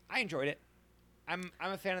 I enjoyed it. I'm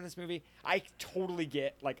a fan of this movie. I totally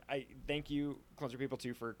get, like, I thank you, Closer People,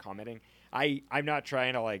 too, for commenting. I'm not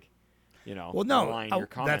trying to, like, well, no, malign your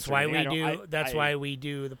comments. that's why or anything. we do. That's why we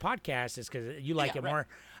do the podcast, is because you like it right. more.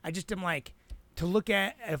 I just am like, to look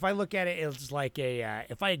at. If I look at it, it's like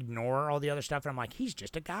if I ignore all the other stuff, and I'm like, he's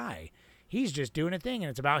just a guy. He's just doing a thing, and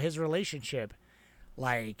it's about his relationship.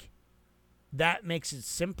 Like, that makes it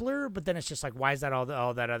simpler. But then it's just like, why is that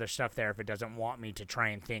all that other stuff there if it doesn't want me to try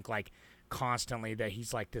and think like constantly that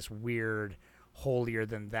he's like this weird, holier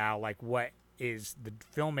than thou. Like, what is the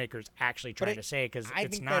filmmakers actually trying to say? Because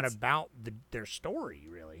it's not about their story,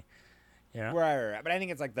 really. Yeah. Right. But I think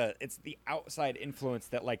it's like it's the outside influence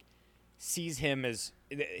that like sees him as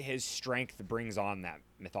his strength brings on that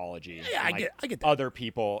mythology. Yeah, and, I get that. Other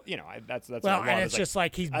people, that's well, what I love. and it's just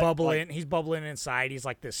like he's bubbling. Like, he's bubbling inside. He's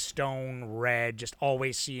like this stone red, just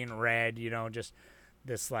always seeing red. Just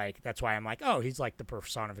this like. That's why I'm like, oh, he's like the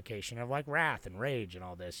personification of like wrath and rage and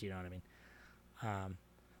all this. You know what I mean?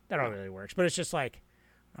 That all really works. But it's just like,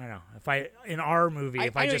 I don't know. In our movie,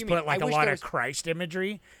 if I just put like a lot of Christ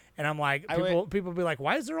imagery. And I'm like, people be like,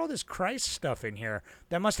 why is there all this Christ stuff in here?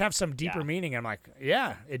 That must have some deeper meaning. I'm like,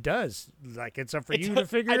 yeah, it does. Like, it's up for you to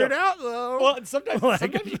figure it out, though. Well, sometimes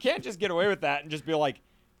you can't just get away with that and just be like,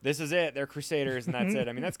 this is it. They're crusaders, and that's it.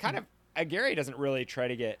 I mean, that's kind of Gary doesn't really try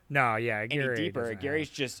to get any deeper. Gary's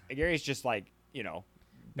just like,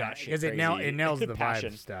 because it nails the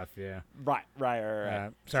vibe stuff. Yeah. Right.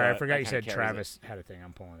 Sorry, I forgot you said Travis had a thing.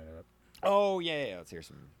 I'm pulling it up. Oh yeah. Let's hear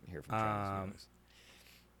from Travis.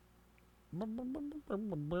 What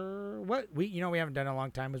we haven't done in a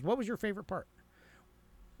long time is what was your favorite part?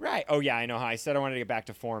 Right. Oh yeah, I know how I said I wanted to get back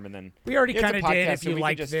to form, and then we already kind of did. If you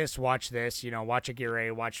liked this, watch this. Watch a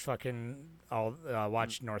Geary, watch fucking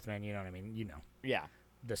watch Northman. You know what I mean? Yeah.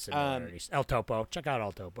 The similarities. El Topo. Check out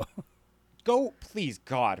El Topo. Go, please,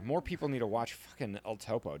 God. More people need to watch fucking El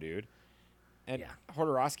Topo, dude. And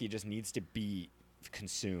Hodorowski just needs to be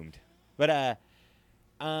consumed. But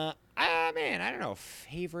man, I don't know.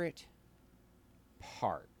 Favorite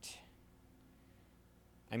part.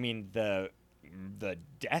 I mean, the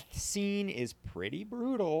death scene is pretty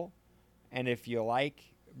brutal, and if you like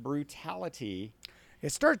brutality,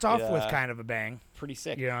 it starts off with kind of a bang. Pretty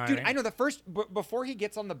sick, dude. I know the first before he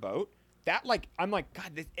gets on the boat, I'm like,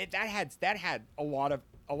 God, that had a lot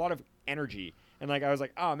of energy, and like I was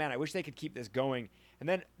like, oh man, I wish they could keep this going. And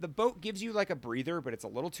then the boat gives you like a breather, but it's a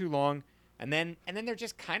little too long, and then they're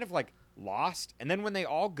just kind of like lost, and then when they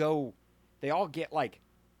all get like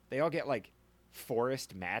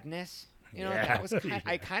forest madness. That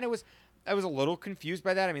was I was a little confused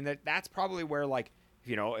by that. I mean, that's probably where like,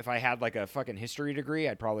 if I had like a fucking history degree,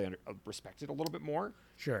 I'd probably respect it a little bit more.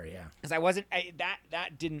 Sure, yeah. Because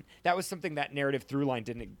that was something that narrative through line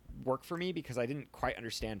didn't work for me because I didn't quite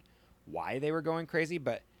understand why they were going crazy.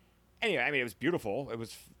 But anyway, I mean, it was beautiful. It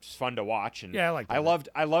was fun to watch, and yeah, I liked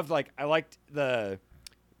that. I liked the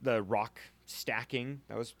rock stacking.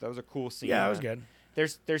 That was a cool scene. Yeah, it was good.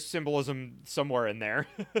 There's symbolism somewhere in there,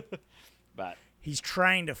 but he's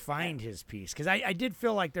trying to find his piece. Because I did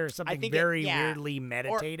feel like there's something weirdly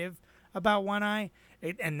meditative about One Eye,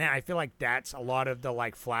 and then I feel like that's a lot of the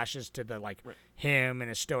like flashes to the like him and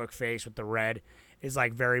his stoic face with the red is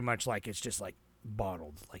like very much like it's just like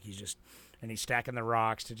bottled, like he's stacking the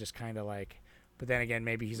rocks to just kind of like. But then again,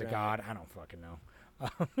 maybe he's a god. I don't fucking know.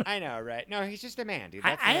 I know, right? No, he's just a man, dude.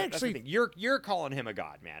 I actually think you're calling him a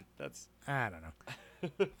god, man. I don't know.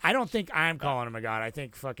 I don't think I'm calling him a god. I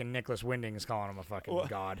think fucking Nicholas Winding is calling him a fucking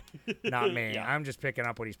god, not me. Yeah. I'm just picking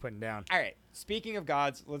up what he's putting down. All right. Speaking of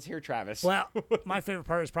gods, let's hear Travis. Well, my favorite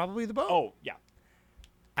part is probably the boat. Oh yeah,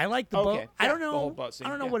 I like the boat. Yeah, I don't know. The whole boat scene. I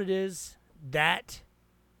don't know what it is that,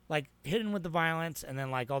 like, hidden with the violence and then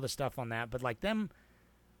like all the stuff on that. But like them,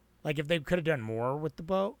 like if they could have done more with the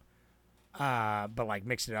boat. But like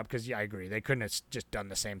mixed it up because I agree they couldn't have just done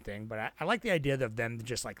the same thing. But I like the idea of them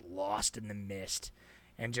just like lost in the mist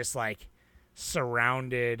and just like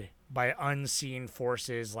surrounded by unseen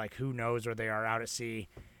forces. Like who knows where they are out at sea.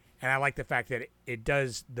 And I like the fact that it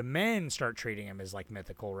does. The men start treating him as like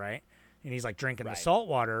mythical, right? And he's like drinking the salt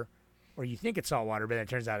water, or you think it's salt water, but then it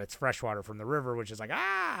turns out it's fresh water from the river, which is like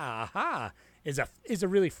is a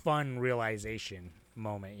really fun realization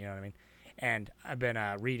moment. You know what I mean? And I've been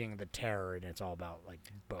reading The Terror, and it's all about like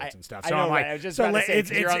boats and stuff. So I'm like,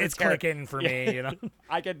 it's clicking for me,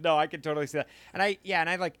 I could totally see that. And I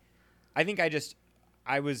think I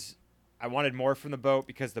wanted more from the boat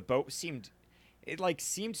because the boat seemed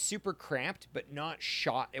super cramped, but not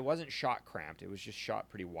shot. It wasn't shot cramped. It was just shot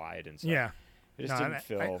pretty wide and stuff. Yeah, it just didn't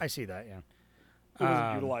feel. I see that. Yeah. It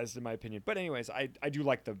wasn't utilized in my opinion, but anyways, I do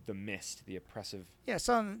like the mist, the oppressive. Yeah,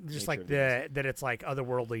 some just like that it's like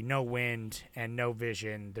otherworldly, no wind and no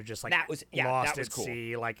vision. They're just like lost at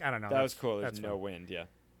sea. Like I don't know. That was cool. There's no wind. Yeah.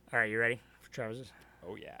 All right, you ready for Travis's?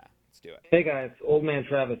 Oh yeah, let's do it. Hey guys, Old Man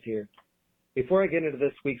Travis here. Before I get into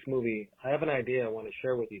this week's movie, I have an idea I want to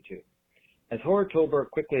share with you two. As Horrortober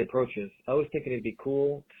quickly approaches, I was thinking it'd be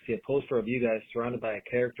cool to see a poster of you guys surrounded by a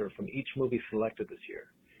character from each movie selected this year.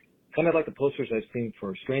 Kind of like the posters I've seen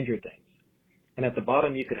for Stranger Things. and at the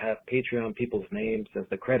bottom you could have Patreon people's names as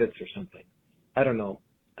the credits or something. I don't know.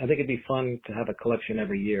 I think it'd be fun to have a collection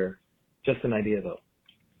every year. Just an idea, though.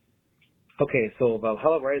 Okay, so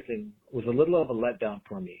Valhalla Rising was a little of a letdown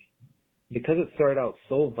for me. Because it started out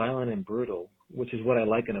so violent and brutal, which is what I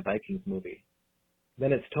like in a Vikings movie,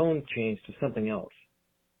 then its tone changed to something else.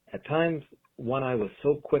 At times, One Eye was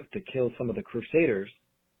so quick to kill some of the Crusaders,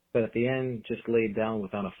 but at the end just laid down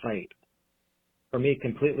without a fight. For me,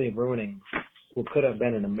 completely ruining what could have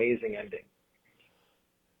been an amazing ending.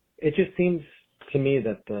 It just seems to me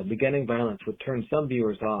that the beginning violence would turn some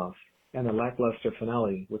viewers off, and the lackluster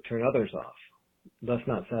finale would turn others off, thus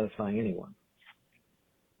not satisfying anyone.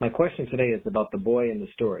 My question today is about the boy in the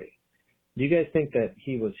story. Do you guys think that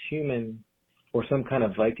he was human or some kind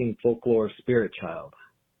of Viking folklore spirit child?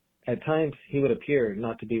 At times, he would appear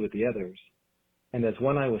not to be with the others, and as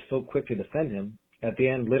One Eye was so quick to defend him, at the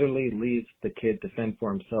end literally leaves the kid to fend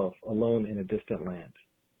for himself alone in a distant land.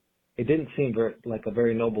 It didn't seem like a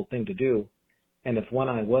very noble thing to do, and if One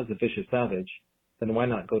Eye was a vicious savage, then why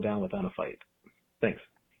not go down without a fight? Thanks.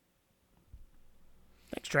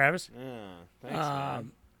 Thanks, Travis. Thanks,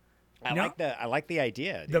 man. I like the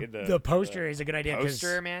idea. Dude. The poster is a good idea.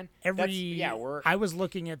 Poster, man. I was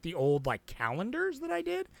looking at the old calendars that I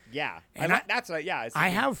did. Yeah, and I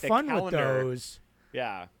have fun calendar. with those.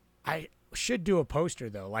 Yeah, I should do a poster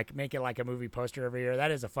though, make it like a movie poster every year. That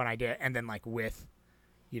is a fun idea, and then with,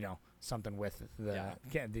 something with the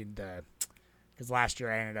because last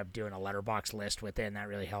year I ended up doing a letterbox list with it, and that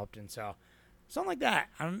really helped, and so something like that.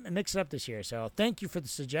 I'm mixing up this year, so thank you for the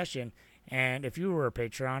suggestion. And if you were a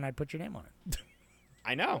Patreon, I'd put your name on it.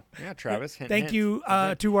 I know. Yeah, Travis. Thank you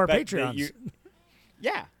to our Patreons.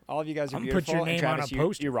 All of you guys are I'm beautiful. Put your name Travis, on a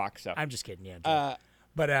poster. You rock. So I'm just kidding. Yeah.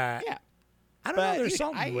 Yeah. I don't know. There's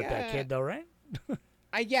something with that kid, though, right?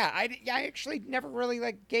 I actually never really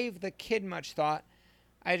gave the kid much thought.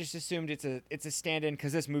 I just assumed it's a stand-in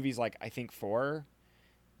because this movie's I think for,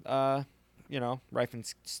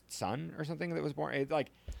 Rifen's son or something that was born.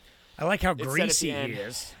 I like how greasy he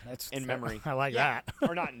is. That's in memory. I like that.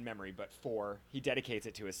 Or not in memory, but he dedicates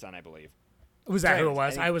it to his son, I believe. Was that who it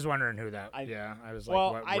was? I was wondering who that. I was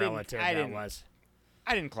what relative that was.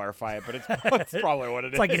 I didn't clarify it, but it's probably what it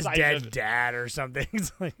is. It's like his dead dad or something.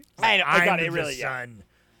 It's I got it. Really, son.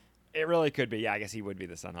 It really could be. Yeah, I guess he would be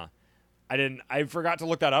the son, huh? I forgot to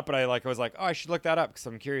look that up, but I was like, oh, I should look that up because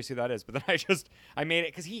I'm curious who that is. But then I made it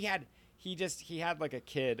because he had a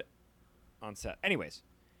kid on set. Anyways.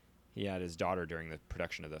 He had his daughter during the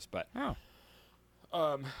production of this, but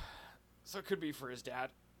so it could be for his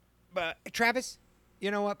dad. But Travis, you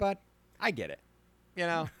know what, bud? I get it.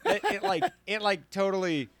 It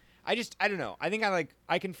totally. I don't know. I think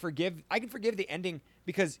I can forgive the ending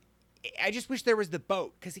because I just wish there was the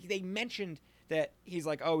boat because they mentioned that he's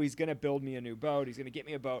he's gonna build me a new boat. He's gonna get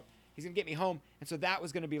me a boat. He's gonna get me home, and so that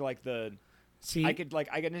was gonna be the. See, I could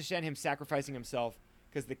understand him sacrificing himself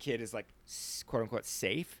because the kid is quote unquote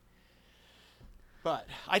safe. But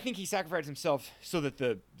I think he sacrificed himself so that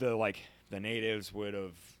the natives would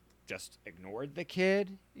have just ignored the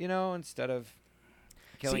kid, instead of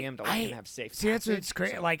killing him to let him have safe. See, that's what's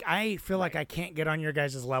great. So, I feel like I can't get on your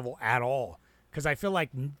guys' level at all because I feel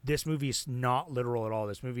like this movie is not literal at all.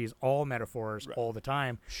 This movie is all metaphors all the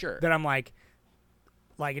time. Sure. That I'm like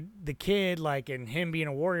the kid, and him being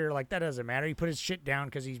a warrior, that doesn't matter. He put his shit down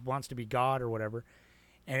because he wants to be God or whatever.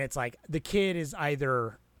 And it's the kid is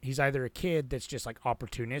he's either a kid that's just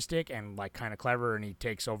opportunistic and kind of clever and he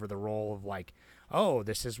takes over the role of oh,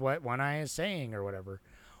 this is what One Eye is saying or whatever.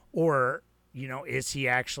 Or, is he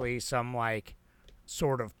actually some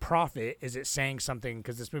sort of prophet? Is it saying something?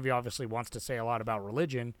 Because this movie obviously wants to say a lot about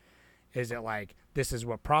religion. Is it this is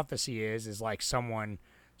what prophecy is someone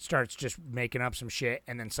starts just making up some shit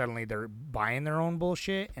and then suddenly they're buying their own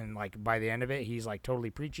bullshit and by the end of it, he's totally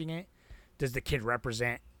preaching it. Does the kid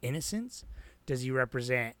represent innocence? Does he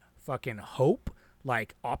represent fucking hope,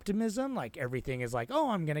 optimism, everything is oh,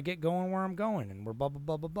 I'm going to get going where I'm going and we're blah, blah,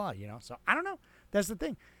 blah, blah, blah, So I don't know. That's the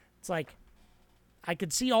thing. It's I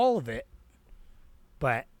could see all of it,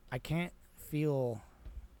 but I can't feel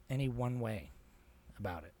any one way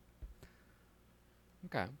about it.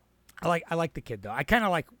 Okay. I like the kid, though. I kind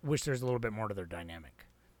of wish there's a little bit more to their dynamic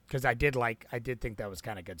because I did think that was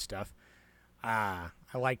kind of good stuff. I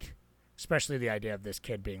liked especially the idea of this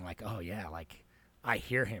kid being oh yeah, I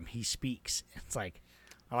hear him, he speaks. It's I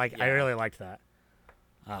really liked that.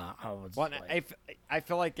 I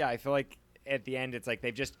feel like at the end it's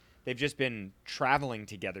they've just been traveling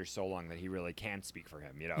together so long that he really can speak for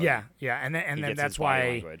him, Yeah, and then that's why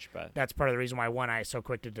language, that's part of the reason why One Eye is so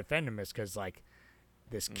quick to defend him is because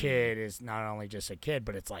this kid is not only just a kid,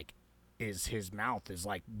 but it's is his mouth is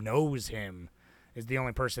like knows him, is the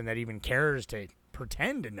only person that even cares to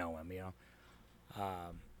pretend to know him,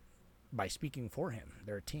 by speaking for him.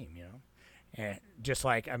 They're a team, and just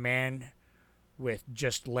like a man with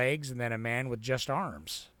just legs and then a man with just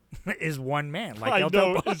arms is one man. Like I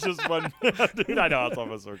know, it's just one man. Dude, I know, it's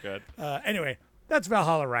almost so good. Anyway, that's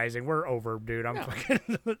Valhalla Rising. We're over, dude. I'm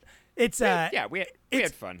fucking. It's we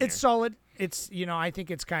had fun. It's solid. It's I think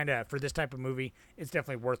it's kind of for this type of movie. It's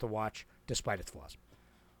definitely worth a watch, despite its flaws.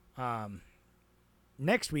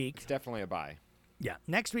 Next week, it's definitely a buy. Yeah,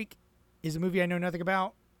 next week is a movie I know nothing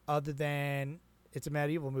about, other than it's a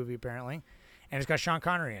medieval movie apparently, and it's got Sean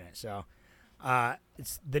Connery in it. So,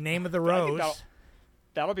 it's The Name of the Rose.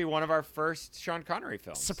 That'll be one of our first Sean Connery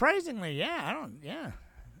films. Surprisingly,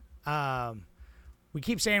 we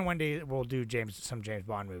keep saying one day we'll do some James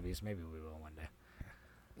Bond movies. Maybe we will one day.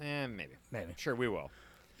 Maybe. Sure, we will.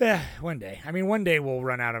 Yeah, one day. I mean, one day we'll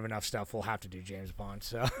run out of enough stuff. We'll have to do James Bond.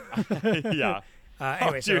 So yeah.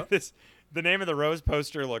 Anyway, dude, The Name of the Rose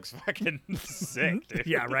poster looks fucking sick, dude.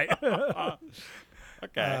 Yeah, right.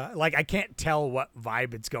 Okay. I can't tell what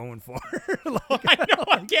vibe it's going for. I know,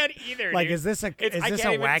 I can't either. Like, dude. is this a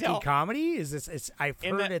wacky comedy? Is this? I've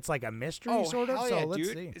heard it's like a mystery sort of. Hell so yeah, let's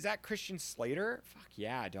dude. see. Is that Christian Slater? Fuck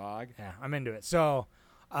yeah, dog. Yeah, I'm into it. So,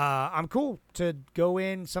 I'm cool to go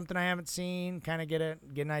in something I haven't seen, kind of get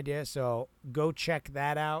an idea. So go check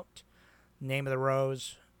that out. Name of the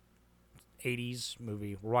Rose, 80s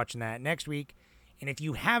movie. We're watching that next week. And if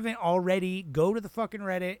you haven't already, go to the fucking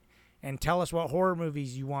Reddit and tell us what horror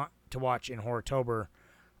movies you want to watch in Horrortober,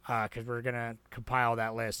 because we're going to compile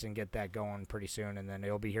that list and get that going pretty soon, and then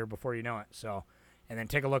it'll be here before you know it. So, and then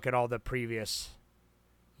take a look at all the previous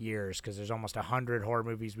years, because there's almost 100 horror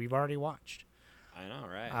movies we've already watched. I know,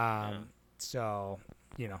 right? So,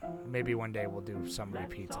 maybe one day we'll do some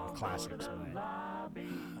repeats and classics,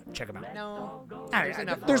 but check them out. No,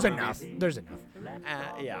 there's enough.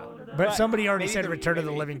 Yeah. But somebody already said Return of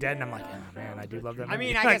the Living Dead, and I'm like, oh, man, I do love that movie. I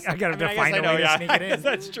mean, I guess I gotta I find a way to sneak it in.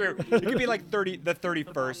 That's true. It could be like the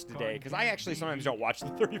 31st today, because I actually sometimes don't watch the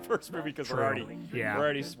 31st movie because we're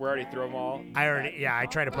already through them all. I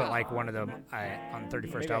try to put like one of them on the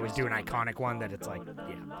 31st. I always do an iconic one that it's like,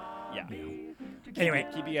 yeah. Anyway,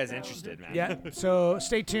 keep you guys interested, man. Yeah. So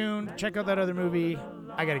stay tuned. Check out that other movie.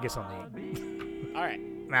 I gotta get something to eat. All right.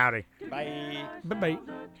 Howdy. Bye. Bye.